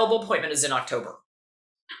first available appointment is in October.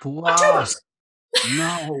 Wow. October.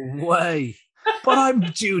 No way. But I'm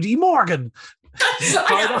Judy Morgan.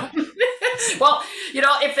 I know. Well,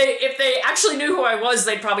 if they actually knew who I was,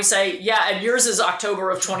 they'd probably say, and yours is October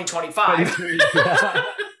of 2025.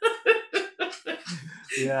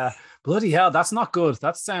 Yeah. Bloody hell, that's not good.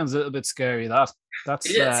 That sounds a little bit scary. That's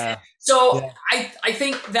it is. So I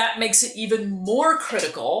think that makes it even more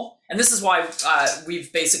critical. And this is why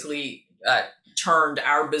we've basically turned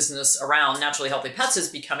our business around. Naturally Healthy Pets is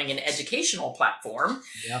becoming an educational platform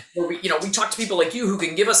where we talk to people like you who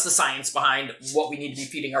can give us the science behind what we need to be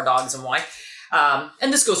feeding our dogs and why.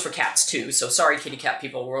 And this goes for cats too. So sorry, kitty cat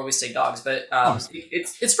people, we're always saying dogs, but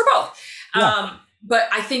it's for both. But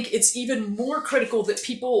I think it's even more critical that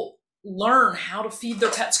people learn how to feed their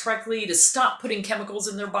pets correctly, to stop putting chemicals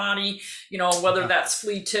in their body, whether that's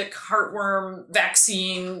flea, tick, heartworm,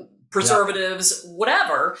 vaccine, preservatives,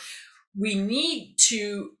 whatever. We need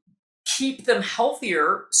to keep them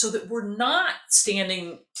healthier so that we're not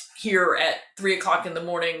standing here at 3 o'clock in the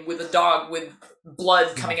morning with a dog with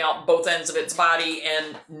blood coming out both ends of its body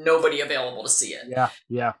and nobody available to see it.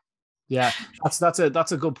 Yeah,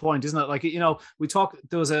 that's a good point, isn't it? Like, you know, we talk.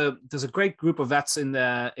 There's a great group of vets in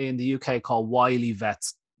the UK called Wiley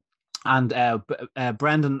Vets, and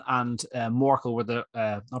Brendan and Morkel were the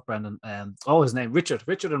not Brendan. His name Richard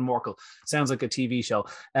and Morkel, sounds like a TV show.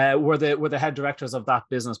 Were the head directors of that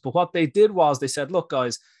business. But what they did was they said, look,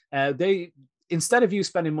 guys, they, instead of you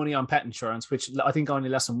spending money on pet insurance, which I think only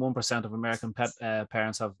less than 1% of American pet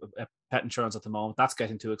parents have pet insurance at the moment, that's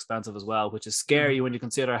getting too expensive as well, which is scary when you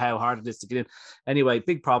consider how hard it is to get in. Anyway,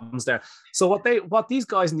 big problems there. So what these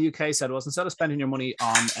guys in the UK said was, instead of spending your money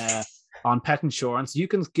on pet insurance, you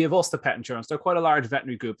can give us the pet insurance. They're quite a large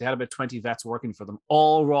veterinary group. They had about 20 vets working for them,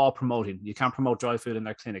 all raw promoting. You can't promote dry food in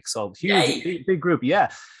their clinic. So huge, big group.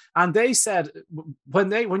 Yeah. And they said,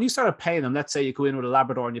 when you started paying them, let's say you go in with a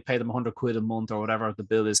Labrador and you pay them 100 quid a month or whatever the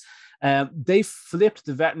bill is, they flipped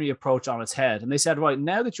the veterinary approach on its head. And they said, right,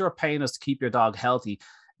 now that you're paying us to keep your dog healthy,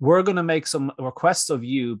 we're going to make some requests of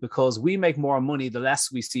you, because we make more money the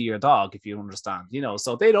less we see your dog, if you understand, you know.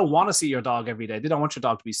 So they don't want to see your dog every day. They don't want your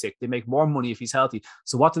dog to be sick. They make more money if he's healthy.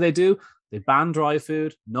 So what do? They ban dry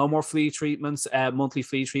food, no more flea treatments, monthly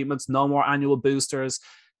flea treatments, no more annual boosters.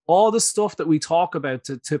 All the stuff that we talk about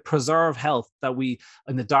to preserve health, that we,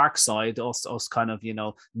 in the dark side, us kind of, you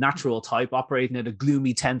know, natural type operating in a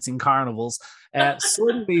gloomy tents in carnivals,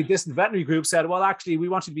 suddenly this veterinary group said, well, actually, we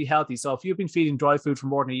want you to be healthy. So if you've been feeding dry food for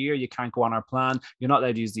more than a year, you can't go on our plan. You're not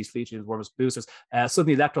allowed to use these flea treatments, boosters.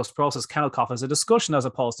 Suddenly lactose kennel cough as a discussion, as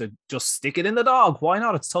opposed to just stick it in the dog. Why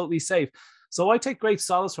not? It's totally safe. So I take great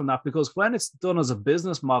solace from that, because when it's done as a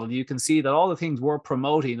business model, you can see that all the things we're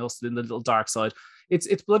promoting, us in the little dark side,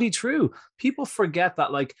 it's bloody true. People forget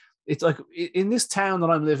that, like, it's like in this town that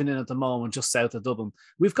I'm living in at the moment, just south of Dublin,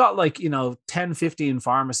 we've got, like, you know, 10, 15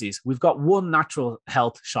 pharmacies. We've got one natural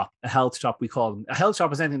health shop, a health shop, we call them. A health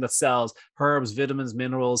shop is anything that sells herbs, vitamins,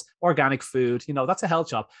 minerals, organic food. You know, that's a health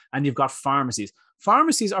shop. And you've got pharmacies.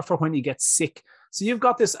 Pharmacies are for when you get sick. So you've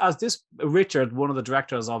got this, as this Richard, one of the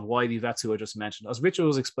directors of Wiley Vets, who I just mentioned, as Richard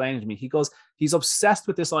was explaining to me, he goes, he's obsessed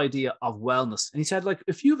with this idea of wellness. And he said, like,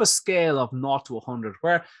 if you have a scale of 0 to 100,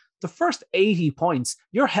 where the first 80 points,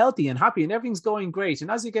 you're healthy and happy and everything's going great.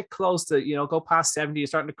 And as you get close to, you know, go past 70, you're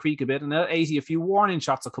starting to creak a bit. And at 80, a few warning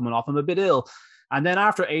shots are coming off. I'm a bit ill. And then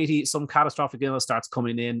after 80, some catastrophic illness starts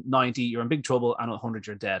coming in. 90, you're in big trouble. And 100,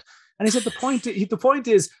 you're dead. And he said, the point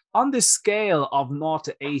is, on this scale of 0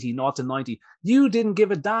 to 80, 0 to 90, you didn't give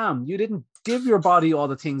a damn. You didn't give your body all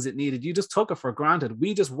the things it needed. You just took it for granted.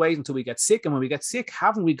 We just wait until we get sick. And when we get sick,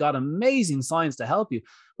 haven't we got amazing science to help you?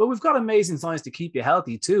 But we've got amazing science to keep you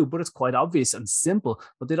healthy too. But it's quite obvious and simple.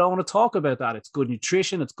 But they don't want to talk about that. It's good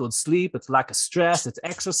nutrition. It's good sleep. It's lack of stress. It's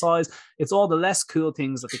exercise. It's all the less cool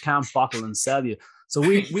things that they can't bottle and sell you. So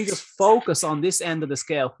we just focus on this end of the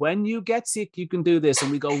scale. When you get sick, you can do this. And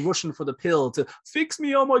we go rushing for the pill to fix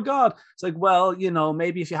me. Oh my God. It's like, well, you know,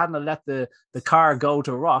 maybe if you hadn't let the car go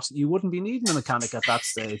to rot, you wouldn't be needing a mechanic at that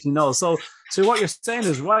stage, you know. So what you're saying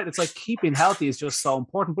is right. It's like keeping healthy is just so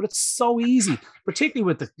important, but it's so easy,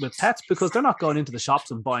 particularly with pets, because they're not going into the shops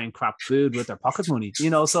and buying crap food with their pocket money, you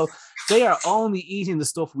know. So they are only eating the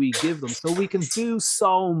stuff we give them. So we can do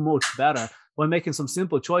so much better by making some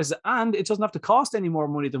simple choices, and it doesn't have to cost any more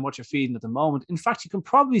money than what you're feeding at the moment. In fact, you can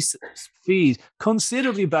probably feed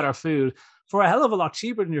considerably better food for a hell of a lot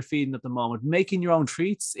cheaper than you're feeding at the moment, making your own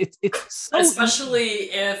treats. It's so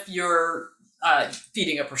especially if you're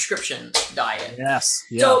feeding a prescription diet. Yes.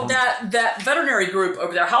 Yeah. So that veterinary group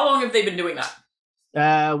over there, how long have they been doing that?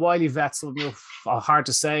 Wiley Vets, hard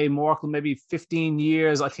to say. Morkel, maybe 15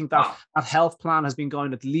 years. I think that health plan has been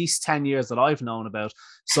going at least 10 years that I've known about.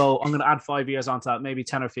 So I'm going to add 5 years onto that, maybe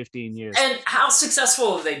 10 or 15 years. And how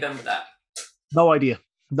successful have they been with that? No idea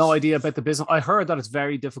about the business. I heard that it's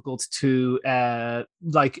very difficult to,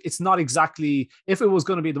 it's not exactly, if it was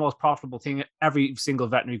going to be the most profitable thing, every single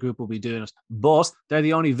veterinary group will be doing it. But they're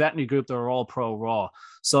the only veterinary group that are all pro raw.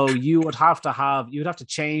 So you'd have to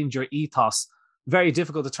change your ethos. Very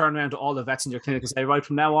difficult to turn around to all the vets in your clinic and say, right,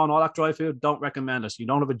 from now on, all that dry food, don't recommend it. You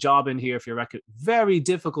don't have a job in here if you're very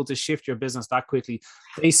difficult to shift your business that quickly.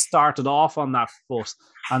 They started off on that foot.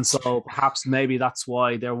 And so perhaps maybe that's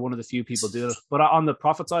why they're one of the few people doing it. But on the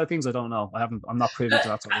profit side of things, I don't know. I'm not privy to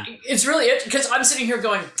that. It's really it, because I'm sitting here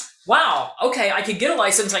going, wow, okay, I could get a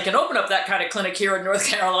license. I can open up that kind of clinic here in North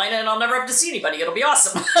Carolina and I'll never have to see anybody. It'll be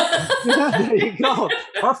awesome. There you go.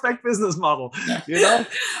 Perfect business model, you know?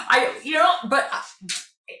 But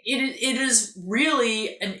it is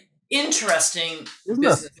really interesting isn't it?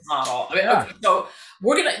 business model. I mean, Yeah. okay, so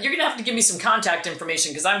you're gonna have to give me some contact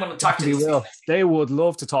information because I'm going to talk to Definitely these will. people. They would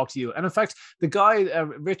love to talk to you. And in fact, the guy,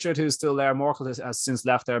 Richard, who's still there, Morkel has since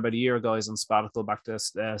left there about a year ago. He's on sabbatical back to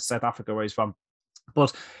South Africa, where he's from.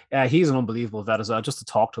 But he's an unbelievable vet as well. Just to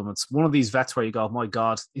talk to him, it's one of these vets where you go, my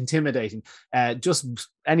God, intimidating. Just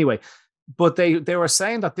anyway, but they were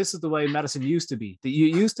saying that this is the way medicine used to be. That you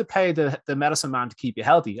used to pay the medicine man to keep you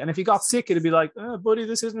healthy, and if you got sick, it'd be like, oh, buddy,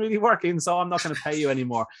 this isn't really working, so I'm not going to pay you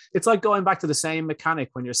anymore. It's like going back to the same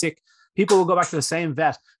mechanic when you're sick. People will go back to the same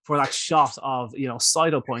vet for that shot of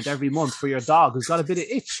Cytopoint every month for your dog who's got a bit of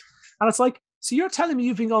itch, and it's like, so you're telling me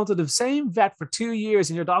you've been going to the same vet for 2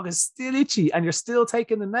 years and your dog is still itchy and you're still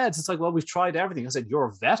taking the meds? It's like, well, we've tried everything. I said,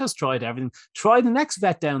 your vet has tried everything. Try the next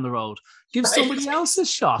vet down the road. Give somebody else a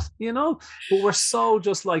shot, But we're so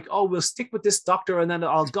just like, oh, we'll stick with this doctor and then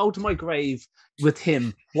I'll go to my grave with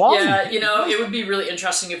him. Why? Yeah, it would be really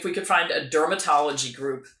interesting if we could find a dermatology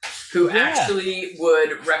group who actually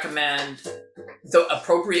would recommend the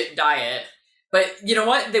appropriate diet. But you know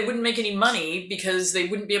what? They wouldn't make any money because they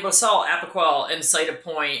wouldn't be able to sell Apoquel and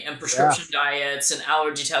Cytopoint and prescription diets and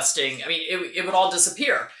allergy testing. I mean, it would all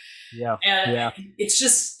disappear. Yeah. And it's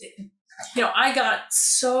just, I got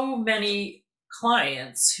so many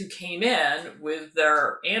clients who came in with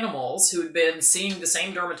their animals who had been seeing the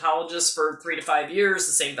same dermatologist for 3 to 5 years,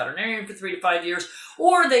 the same veterinarian for 3 to 5 years,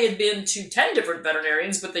 or they had been to 10 different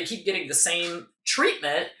veterinarians, but they keep getting the same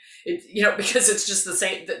treatment. Because it's just the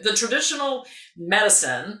same. The traditional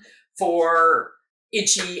medicine for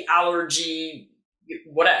itchy, allergy,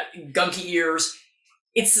 whatever, gunky ears,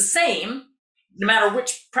 it's the same no matter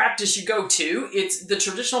which practice you go to. It's the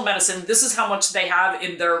traditional medicine. This is how much they have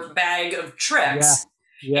in their bag of tricks.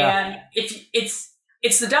 And if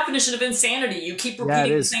it's the definition of insanity. You keep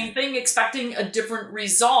repeating the same thing, expecting a different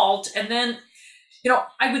result, and then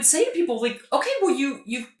I would say to people like, okay, well,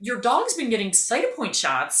 your dog's been getting Cytopoint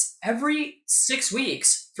shots every 6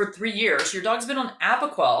 weeks for 3 years. Your dog's been on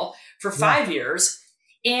Apoquel for 5 years,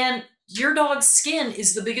 and your dog's skin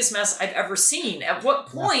is the biggest mess I've ever seen. At what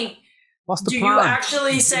point do you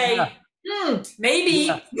actually say,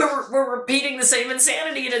 maybe we're repeating the same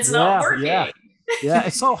insanity and it's not working? Yeah,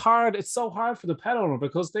 it's so hard. It's so hard for the pet owner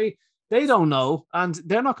because they don't know and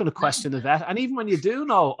they're not going to question the vet. And even when you do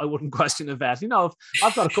know, I wouldn't question the vet.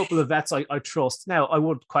 I've got a couple of vets I trust. Now, I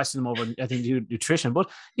would question them over, I think, nutrition, but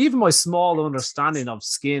even my small understanding of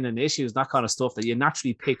skin and issues, that kind of stuff that you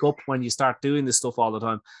naturally pick up when you start doing this stuff all the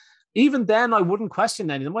time, even then I wouldn't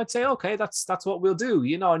question any of them. I'd say, okay, that's what we'll do,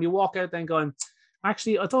 and you walk out then going,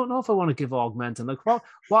 actually, I don't know if I want to give Augmentin. Like,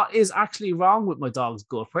 what is actually wrong with my dog's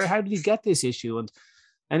gut? How did he get this issue? And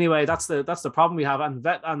anyway, that's the problem we have, and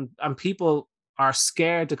vet and people are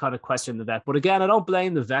scared to kind of question the vet. But again, I don't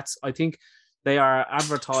blame the vets. I think they are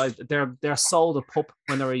advertised, they're sold a pup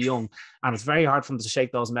when they were young, and it's very hard for them to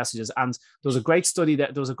shake those messages. And there was a great study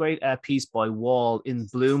there was a great piece by Wall in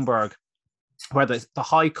Bloomberg where the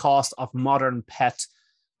high cost of modern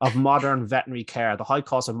veterinary care,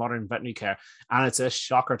 and it's a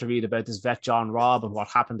shocker to read about this vet John Robb and what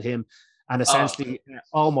happened to him. And essentially,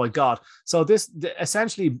 oh my God. So this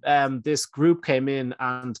group came in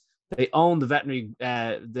and they own the veterinary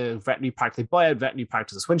practice. They buy out veterinary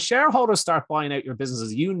practices. When shareholders start buying out your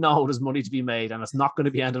businesses, there's money to be made, and it's not going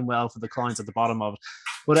to be ending well for the clients at the bottom of it.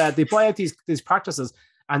 But they buy out these practices,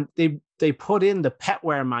 and they put in the pet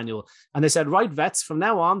wear manual, and they said, right, vets, from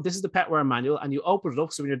now on, this is the pet wear manual, and you open it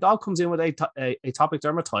up. So when your dog comes in with atopic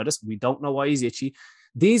dermatitis, we don't know why he's itchy.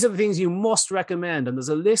 These are the things you must recommend. And there's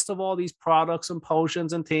a list of all these products and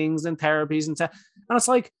potions and things and therapies and it's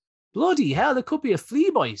like, bloody hell, there could be a flea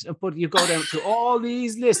bite. But you go down to all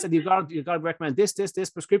these lists and you've got to recommend this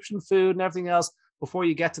prescription food and everything else before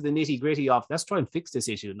you get to the nitty gritty of, let's try and fix this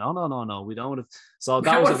issue. No, we don't want to. So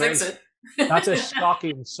that was fix it. That's a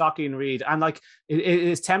shocking read. And like, it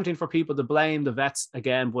is tempting for people to blame the vets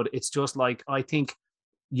again, but it's just like, I think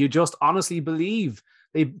you just honestly believe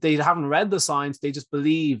they haven't read the science. They just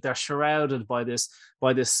believe they're shrouded by this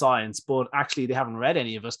science, but actually they haven't read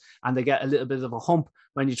any of it. And they get a little bit of a hump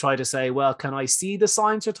when you try to say, well, can I see the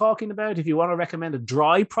science you're talking about? If you want to recommend a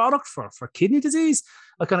dry product for kidney disease,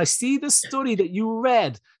 or can I see the study that you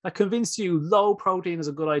read that convinced you low protein is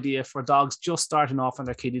a good idea for dogs just starting off on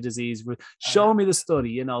their kidney disease? Show me the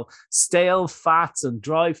study, stale fats and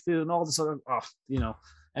dry food and all this other,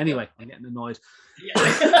 anyway, I'm getting annoyed.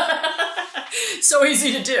 Yeah. So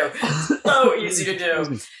easy to do. So easy to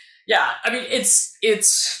do. Yeah, I mean, it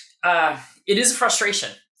is a frustration,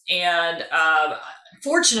 and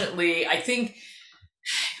fortunately, I think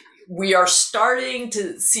we are starting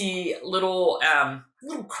to see little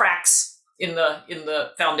cracks in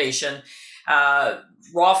the foundation.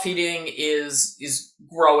 Raw feeding is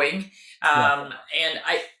growing, Yeah. and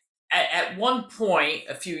at one point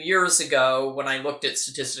a few years ago when I looked at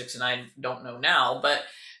statistics, and I don't know now, but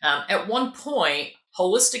at one point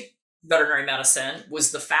holistic veterinary medicine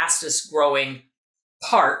was the fastest growing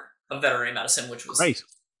part of veterinary medicine, which was Great.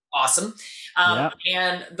 awesome. Yeah.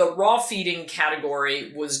 And the raw feeding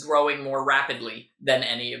category was growing more rapidly than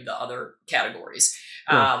any of the other categories.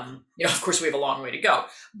 Good. Of course, we have a long way to go,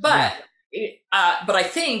 Yeah. but I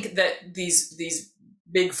think that these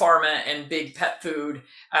big pharma and big pet food,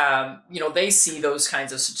 they see those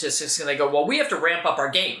kinds of statistics and they go, well, we have to ramp up our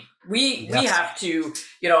game. We Yes. have to,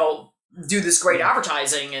 do this great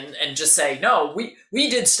advertising and just say, no, we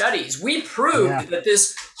did studies. We proved that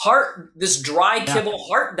this dry kibble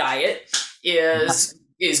heart diet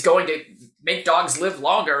is going to make dogs live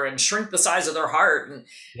longer and shrink the size of their heart. And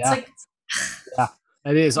it's like, yeah,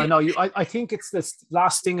 it is. I know you. I think it's this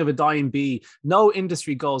last sting of a dying bee. No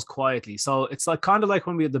industry goes quietly. So it's like kind of like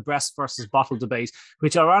when we had the breast versus bottle debate,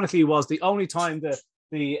 which ironically was the only time that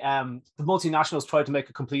the multinationals tried to make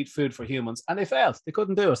a complete food for humans, and they failed. They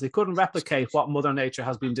couldn't do it. They couldn't replicate what Mother Nature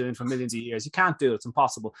has been doing for millions of years. You can't do it. It's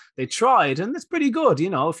impossible. They tried, and it's pretty good.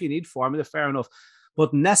 If you need formula, fair enough.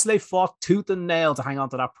 But Nestle fought tooth and nail to hang on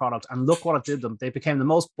to that product, and look what it did them. They became the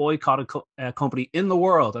most boycotted company in the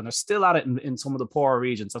world, and they're still at it in some of the poorer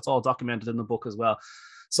regions. That's all documented in the book as well.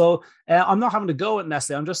 So I'm not having to go at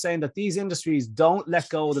Nestle. I'm just saying that these industries don't let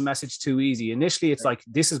go of the message too easy. Initially, it's like,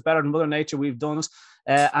 this is better than Mother Nature. We've done it.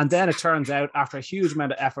 And then it turns out, after a huge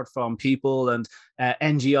amount of effort from people and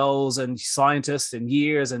NGOs and scientists and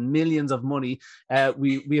years and millions of money,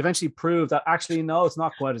 we eventually proved that actually, no, it's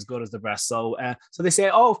not quite as good as the breast. So they say,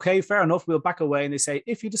 oh, okay, fair enough, we'll back away. And they say,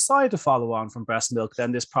 if you decide to follow on from breast milk,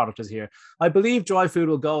 then this product is here. I believe dry food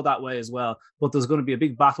will go that way as well, but there's going to be a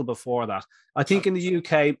big battle before that. I think in the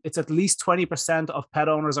UK, it's at least 20% of pet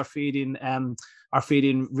owners are feeding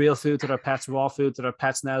real food to their pets, raw food to their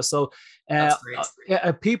pets now. So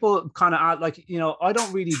people kind of like, I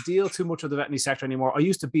don't really deal too much with the veterinary sector anymore. I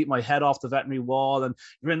used to beat my head off the veterinary wall, and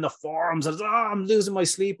you're in the forums and I'm losing my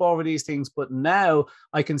sleep over these things. But now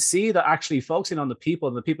I can see that actually focusing on the people,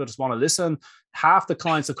 and the people just want to listen. Half the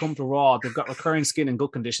clients that come to Raw, they've got recurring skin and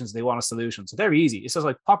gut conditions. They want a solution. So they're easy. It's just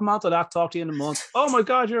like, pop them onto that, talk to you in a month. Oh my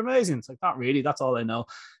God, you're amazing. It's like, not really. That's all I know.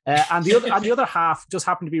 And the other half just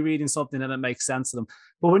happen to be reading something and it makes sense to them.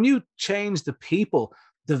 But when you change the people,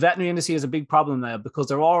 the veterinary industry is a big problem now, because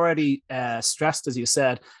they're already stressed, as you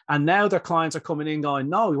said. And now their clients are coming in going,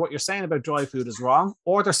 no, what you're saying about dry food is wrong.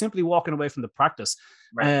 Or they're simply walking away from the practice.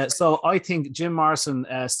 Right. So I think Jim Morrison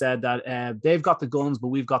said that they've got the guns, but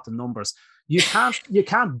we've got the numbers. You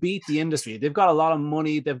can't beat the industry. They've got a lot of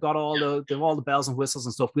money. They've got all the bells and whistles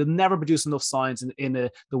and stuff. We'll never produce enough science in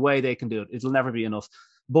the way they can do it. It'll never be enough.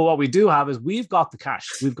 But what we do have is we've got the cash,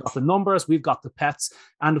 we've got the numbers, we've got the pets.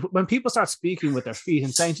 And when people start speaking with their feet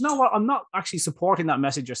and saying, you know what, I'm not actually supporting that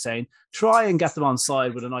message you're saying, try and get them on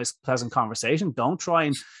side with a nice, pleasant conversation. Don't try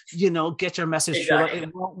and, get your message through.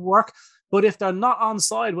 It won't work. But if they're not on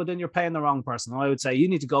side, well, then you're paying the wrong person. I would say you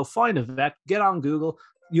need to go find a vet, get on Google.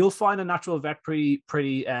 You'll find a natural vet pretty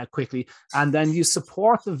quickly, and then you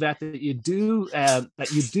support the vet that you do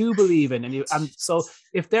believe in, and so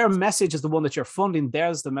if their message is the one that you're funding,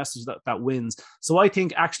 there's the message that wins. So I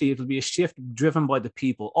think actually it will be a shift driven by the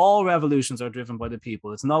people. All revolutions are driven by the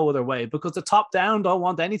people. It's no other way, because the top down don't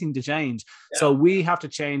want anything to change. Yeah. So we have to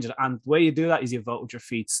change it, and the way you do that is you vote with your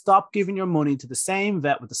feet. Stop giving your money to the same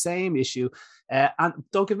vet with the same issue. And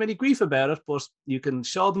don't give them any grief about it, but you can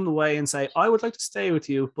show them the way and say, I would like to stay with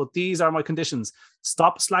you, but these are my conditions.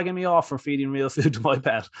 Stop slagging me off for feeding real food to my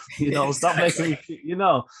pet. Stop making me,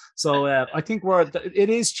 So I think it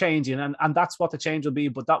is changing, and that's what the change will be,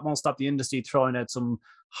 but that won't stop the industry throwing out some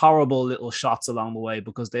horrible little shots along the way,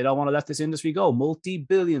 because they don't want to let this industry go.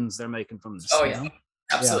 Multi-billions they're making from this. Oh, yeah.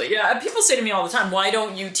 Absolutely. Yeah. People say to me all the time, why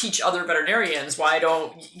don't you teach other veterinarians? Why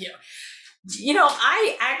don't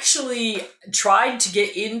I actually tried to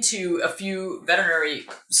get into a few veterinary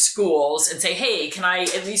schools and say, hey, can I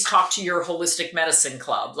at least talk to your holistic medicine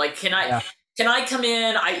club? Like, can I come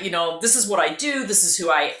in? This is what I do. This is who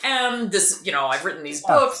I am. I've written these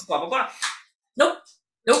books, blah, blah, blah. Nope.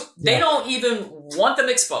 They don't even want them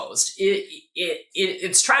exposed.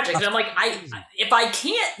 It's tragic. And I'm like, if I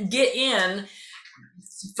can't get in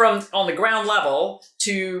from on the ground level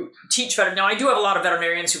to teach veterinary. Now, I do have a lot of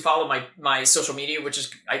veterinarians who follow my social media, which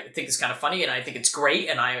is, I think is kind of funny, and I think it's great,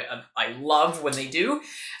 and I love when they do.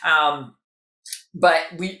 But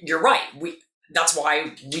you're right. That's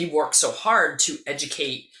why we work so hard to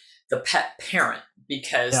educate the pet parent,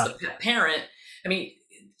 because the pet parent,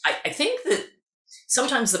 I think that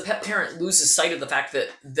sometimes the pet parent loses sight of the fact that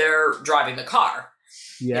they're driving the car.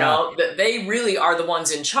 Yeah. You know, that they really are the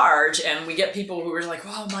ones in charge, and we get people who are like,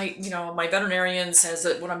 well, my veterinarian says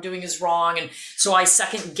that what I'm doing is wrong, and so I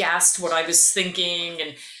second guessed what I was thinking,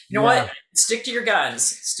 and you know what? Stick to your guns.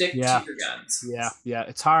 Stick to your guns. Yeah.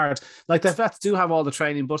 It's hard. Like the vets do have all the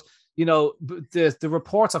training, but you know, the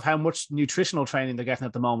reports of how much nutritional training they're getting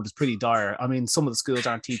at the moment is pretty dire. I mean, some of the schools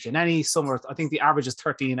aren't teaching any. Some are, I think the average is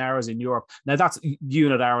 13 hours in Europe. Now that's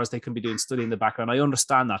unit hours they can be doing study in the background. I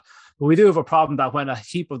understand that. But we do have a problem that when a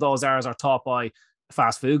heap of those hours are taught by a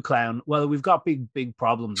fast food clown, well, we've got big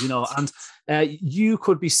problems, you know, and you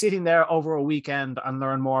could be sitting there over a weekend and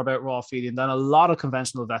learn more about raw feeding than a lot of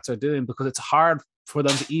conventional vets are doing, because it's hard for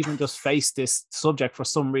them to even just face this subject for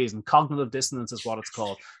some reason. Cognitive dissonance is what it's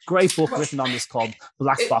called. Great book written on this called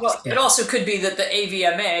Black Box. Well, it also could be that the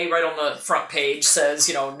AVMA right on the front page says,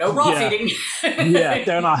 you know, no raw feeding. Yeah,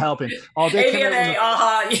 they're not helping.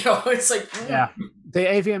 AVMA, you know, it's like... Yeah. The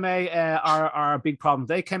AVMA are a big problem.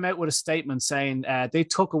 They came out with a statement saying they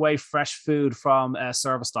took away fresh food from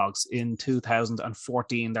service dogs in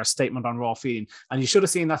 2014, their statement on raw feeding. And you should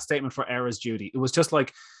have seen that statement for errors, Judy. It was just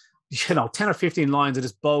like, you know, 10 or 15 lines of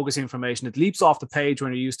this bogus information. It leaps off the page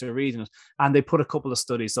when you're used to reading it. And they put a couple of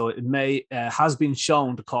studies. So it has been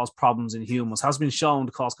shown to cause problems in humans, has been shown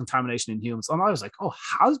to cause contamination in humans. And I was like, oh,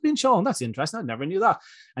 has been shown? That's interesting. I never knew that.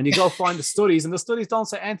 And you go find the studies, and the studies don't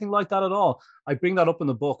say anything like that at all. I bring that up in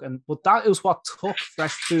the book. But that is what took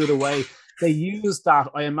fresh food away. They used that,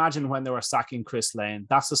 I imagine, when they were sacking Chris Lane.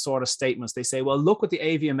 That's the sort of statements they say, well, look what the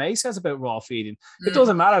AVMA says about raw feeding. It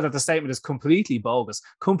doesn't matter that the statement is completely bogus,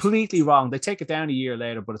 completely wrong. They take it down a year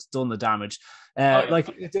later, but it's done the damage.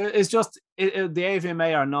 It's just, the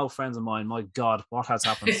AVMA are no friends of mine. My God, what has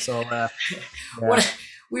happened? So, When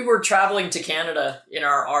we were traveling to Canada in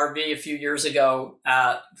our RV a few years ago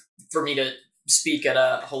for me to speak at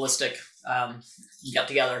a holistic get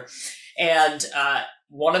together. And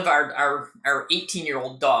one of our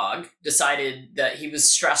 18-year-old dog decided that he was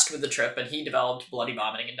stressed with the trip, and he developed bloody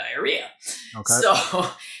vomiting and diarrhea. Okay. So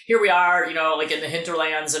here we are, you know, like in the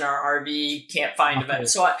hinterlands in our RV, can't find a vet.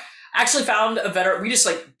 So I actually found a vet. We just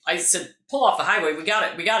I said, pull off the highway. We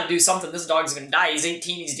got to do something. This dog's going to die. He's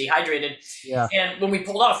 18. He's dehydrated. Yeah. And when we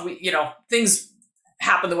pulled off, things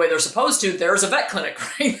happen the way they're supposed to. There's a vet clinic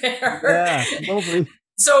right there. Yeah, lovely.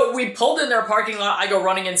 So we pulled in their parking lot. I go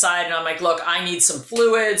running inside, and I'm like, look, I need some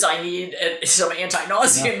fluids. I need some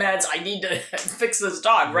anti-nausea meds. I need to fix this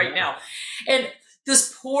dog right now. And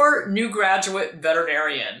this poor new graduate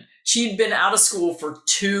veterinarian, she'd been out of school for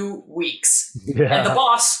 2 weeks. Yeah. And the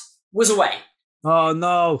boss was away. Oh,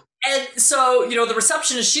 no. And so, the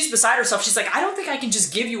receptionist, she's beside herself. She's like, I don't think I can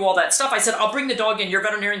just give you all that stuff. I said, I'll bring the dog in. Your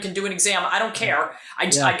veterinarian can do an exam. I don't care. I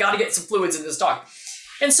got to get some fluids in this dog.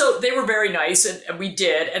 And so they were very nice, and we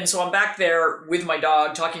did. And so I'm back there with my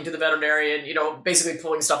dog, talking to the veterinarian, basically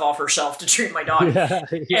pulling stuff off her shelf to treat my dog.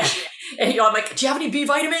 Yeah. And I'm like, do you have any B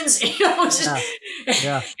vitamins? And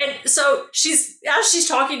so as she's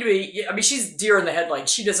talking to me, I mean, she's deer in the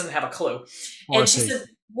headlights. She doesn't have a clue. And she said,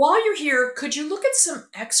 while you're here, could you look at some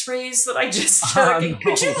x-rays that I just took?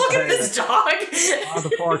 Could you look at this dog? Oh,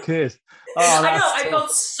 the poor kid. Oh, I know. I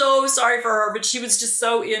felt so sorry for her, but she was just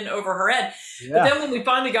so in over her head. Yeah. But then when we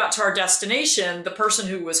finally got to our destination, the person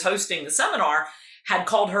who was hosting the seminar had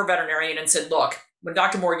called her veterinarian and said, look, when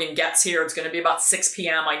Dr. Morgan gets here, it's going to be about 6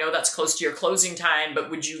 p.m. I know that's close to your closing time, but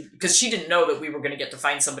because she didn't know that we were going to get to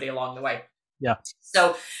find somebody along the way. Yeah.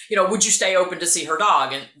 So, would you stay open to see her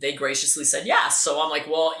dog? And they graciously said yes. So I'm like,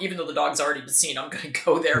 well, even though the dog's already been seen, I'm going to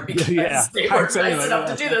go there because they were nice enough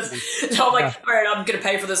to do this. So I'm like, all right, I'm going to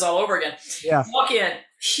pay for this all over again. Yeah. Walk in,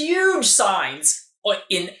 huge signs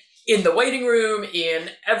in the waiting room,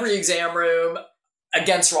 in every exam room,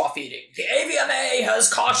 against raw feeding. The AVMA has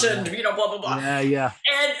cautioned, blah, blah, blah. Yeah.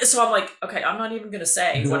 And so I'm like, okay, I'm not even going to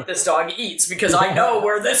say what this dog eats because I know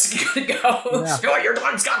where this is going to go. Yeah. Your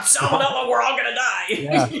dog's got salmonella, we're all going to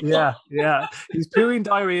die. Yeah. He's pooing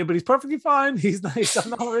diarrhea, but he's perfectly fine. He's nice. I'm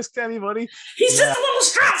not risk to anybody. He's just a little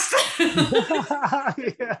stressed.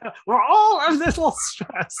 We're all a little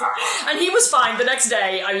stressed. And he was fine the next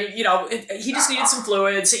day. I mean, he just needed some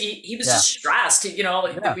fluids. He was just stressed. We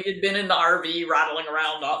had been in the RV rattling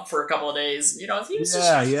around up for a couple of days. He was just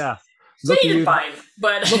so he did fine.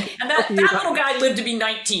 But that little guy lived to be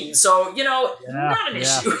 19, so not an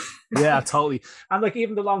issue. Yeah, totally. And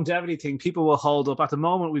even the longevity thing, people will hold up. At the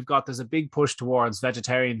moment, there's a big push towards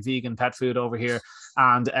vegetarian, vegan pet food over here.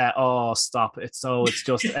 And stop. It's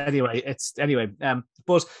just anyway.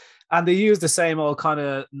 But And they use the same old kind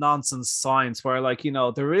of nonsense science where, like,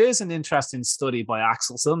 there is an interesting study by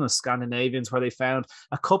Axelsson, the Scandinavians, where they found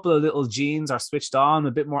a couple of little genes are switched on,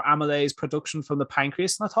 a bit more amylase production from the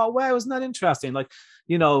pancreas. And I thought, wow, isn't that interesting? Like,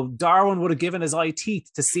 Darwin would have given his eye teeth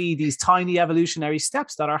to see these tiny evolutionary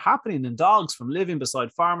steps that are happening in dogs from living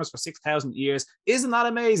beside farmers for 6,000 years. Isn't that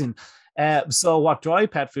amazing? So what dry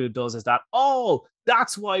pet food does is that,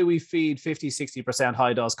 that's why we feed 50-60%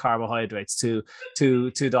 high dose carbohydrates to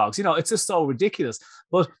dogs. It's just so ridiculous.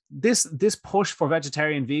 But this push for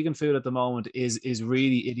vegetarian vegan food at the moment is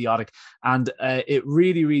really idiotic, and it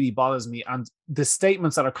really, really bothers me. And the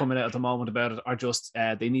statements that are coming out at the moment about it are just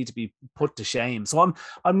they need to be put to shame. So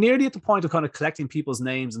I'm nearly at the point of kind of collecting people's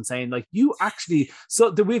names and saying, like, you actually.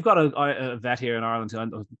 So we've got a vet here in Ireland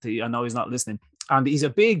who I know he's not listening. And he's a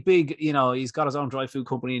big, he's got his own dry food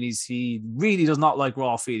company, and he really does not like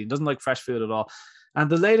raw feeding, doesn't like fresh food at all. And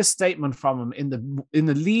the latest statement from him in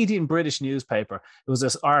the leading British newspaper, it was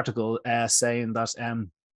this article saying that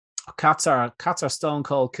cats are stone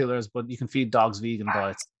cold killers, but you can feed dogs vegan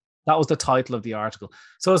diets. That was the title of the article.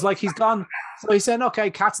 So it's like he's gone. So he's saying,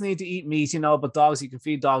 okay, cats need to eat meat, but dogs, you can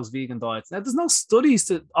feed dogs vegan diets. Now, there's no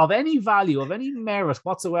studies of any value, of any merit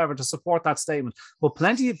whatsoever to support that statement. But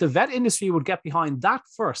the vet industry would get behind that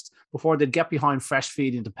first before they'd get behind fresh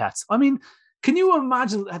feeding to pets. I mean, can you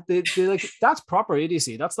imagine that? That's proper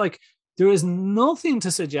idiocy. That's like, there is nothing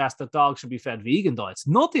to suggest that dogs should be fed vegan diets.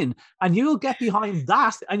 Nothing. And you'll get behind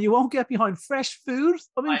that, and you won't get behind fresh food.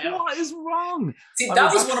 I mean, what is wrong? See,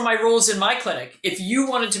 that was one of my rules in my clinic. If you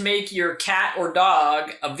wanted to make your cat or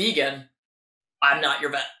dog a vegan, I'm not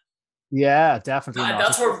your vet. Yeah, definitely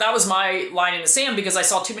not. That was my line in the sand, because I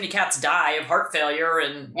saw too many cats die of heart failure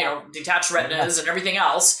and detached retinas and everything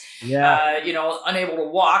else. Yeah, unable to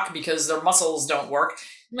walk because their muscles don't work.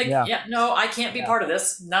 I'm like, no, I can't be part of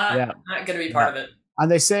this. Not going to be part of it. And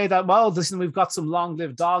they say that, well, listen, we've got some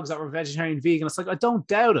long-lived dogs that were vegetarian vegan. It's like, I don't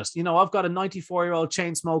doubt it. I've got a 94-year-old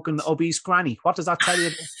chain-smoking obese granny. What does that tell you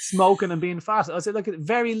about smoking and being fat? I said, look,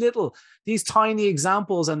 very little. These tiny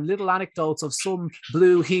examples and little anecdotes of some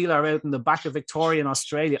blue healer out in the back of Victoria in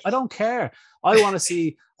Australia. I don't care. I want to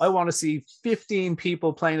see 15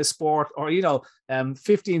 people playing a sport, or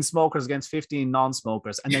 15 smokers against 15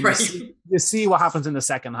 non-smokers, and then you see what happens in the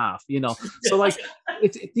second half. So like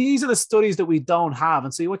these are the studies that we don't have,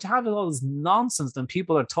 and so what you have is all this nonsense that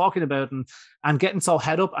people are talking about and getting so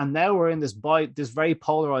head up. And now we're in this very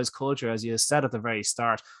polarized culture, as you said at the very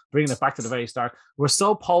start, bringing it back to the very start. We're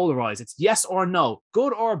so polarized. It's yes or no,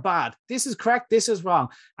 good or bad. This is correct. This is wrong,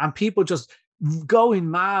 and people just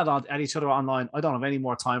going mad at each other online. I don't have any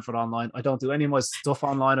more time for it online. I don't do any more stuff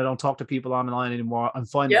online. I don't talk to people online anymore. I'm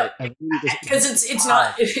finding because it's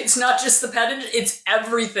not just the pet industry, it's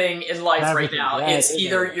everything in life right now. It's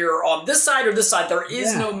either you're on this side or this side. There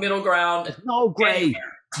is no middle ground. There's no gray.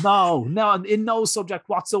 No, in no subject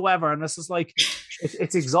whatsoever. And this is like,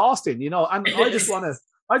 it's exhausting, and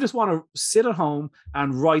I just want to sit at home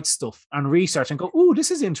and write stuff and research and go, oh,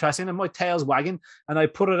 this is interesting, and my tail's wagging, and I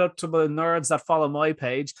put it up to the nerds that follow my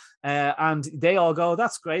page, and they all go,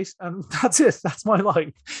 that's great, and that's it. That's my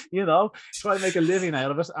life, try to make a living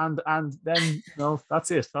out of it, and then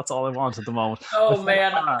that's it. That's all I want at the moment. Oh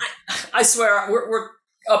man, I swear we're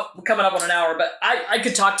coming up on an hour, but I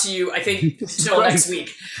could talk to you, I think, until next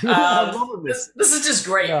week. This is just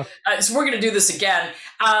great. Yeah. So we're going to do this again.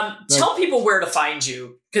 Tell people where to find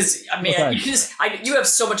you, because you have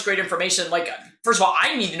so much great information. Like, first of all,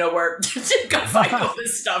 I need to know where to go find all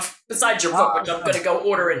this stuff besides your book, which I'm going to go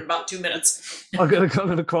order in about 2 minutes. I'm going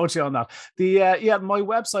to quote you on that. My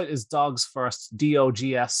website is dogsfirst,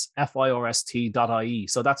 dogsfirst.ie.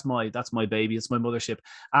 So that's my baby. It's my mothership.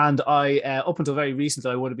 And I, up until very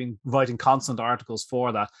recently, I would have been writing constant articles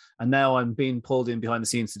for that. And now I'm being pulled in behind the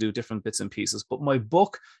scenes to do different bits and pieces. But my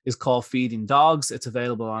book is called Feeding Dogs. It's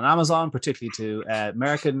available on Amazon, particularly to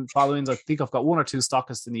American followings. I think I've got one or two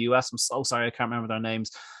stockists in the US. I'm so sorry, I can't remember their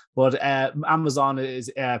names. But Amazon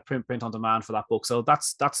is print on demand for that book. So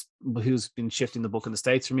that's who's been shifting the book in the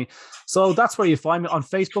States for me. So that's where you find me. On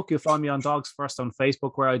Facebook, you'll find me on Dogs First on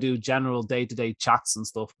Facebook, where I do general day-to-day chats and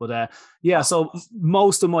stuff. But so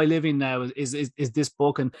most of my living now is this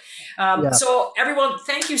book. And so everyone,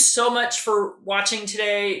 thank you so much for watching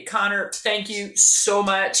today. Conor, thank you so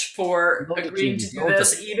much for agreeing to do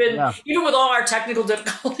this, even with all our technical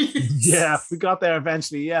difficulties. Yeah, we got there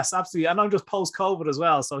eventually. Yes, absolutely. And I'm just post-COVID as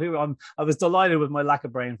well. So here I was delighted with my lack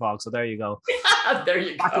of brain fog. So there you go. There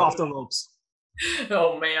you go. Back off the ropes.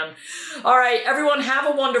 Oh man. All right, everyone,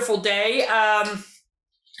 have a wonderful day.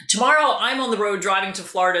 Tomorrow, I'm on the road driving to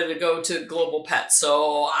Florida to go to Global Pet,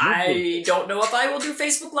 so Lovely. I don't know if I will do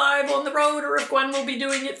Facebook Live on the road or if Gwen will be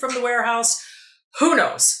doing it from the warehouse. Who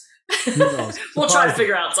knows? Who knows? We'll try to Surprise me.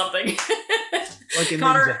 figure out something. Like a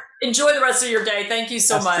Connor, ninja. enjoy the rest of your day. Thank you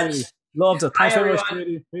so Yes, much. Judy. Loved it. Bye, Thanks very much, everyone.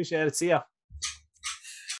 Judy. Appreciate it. See ya.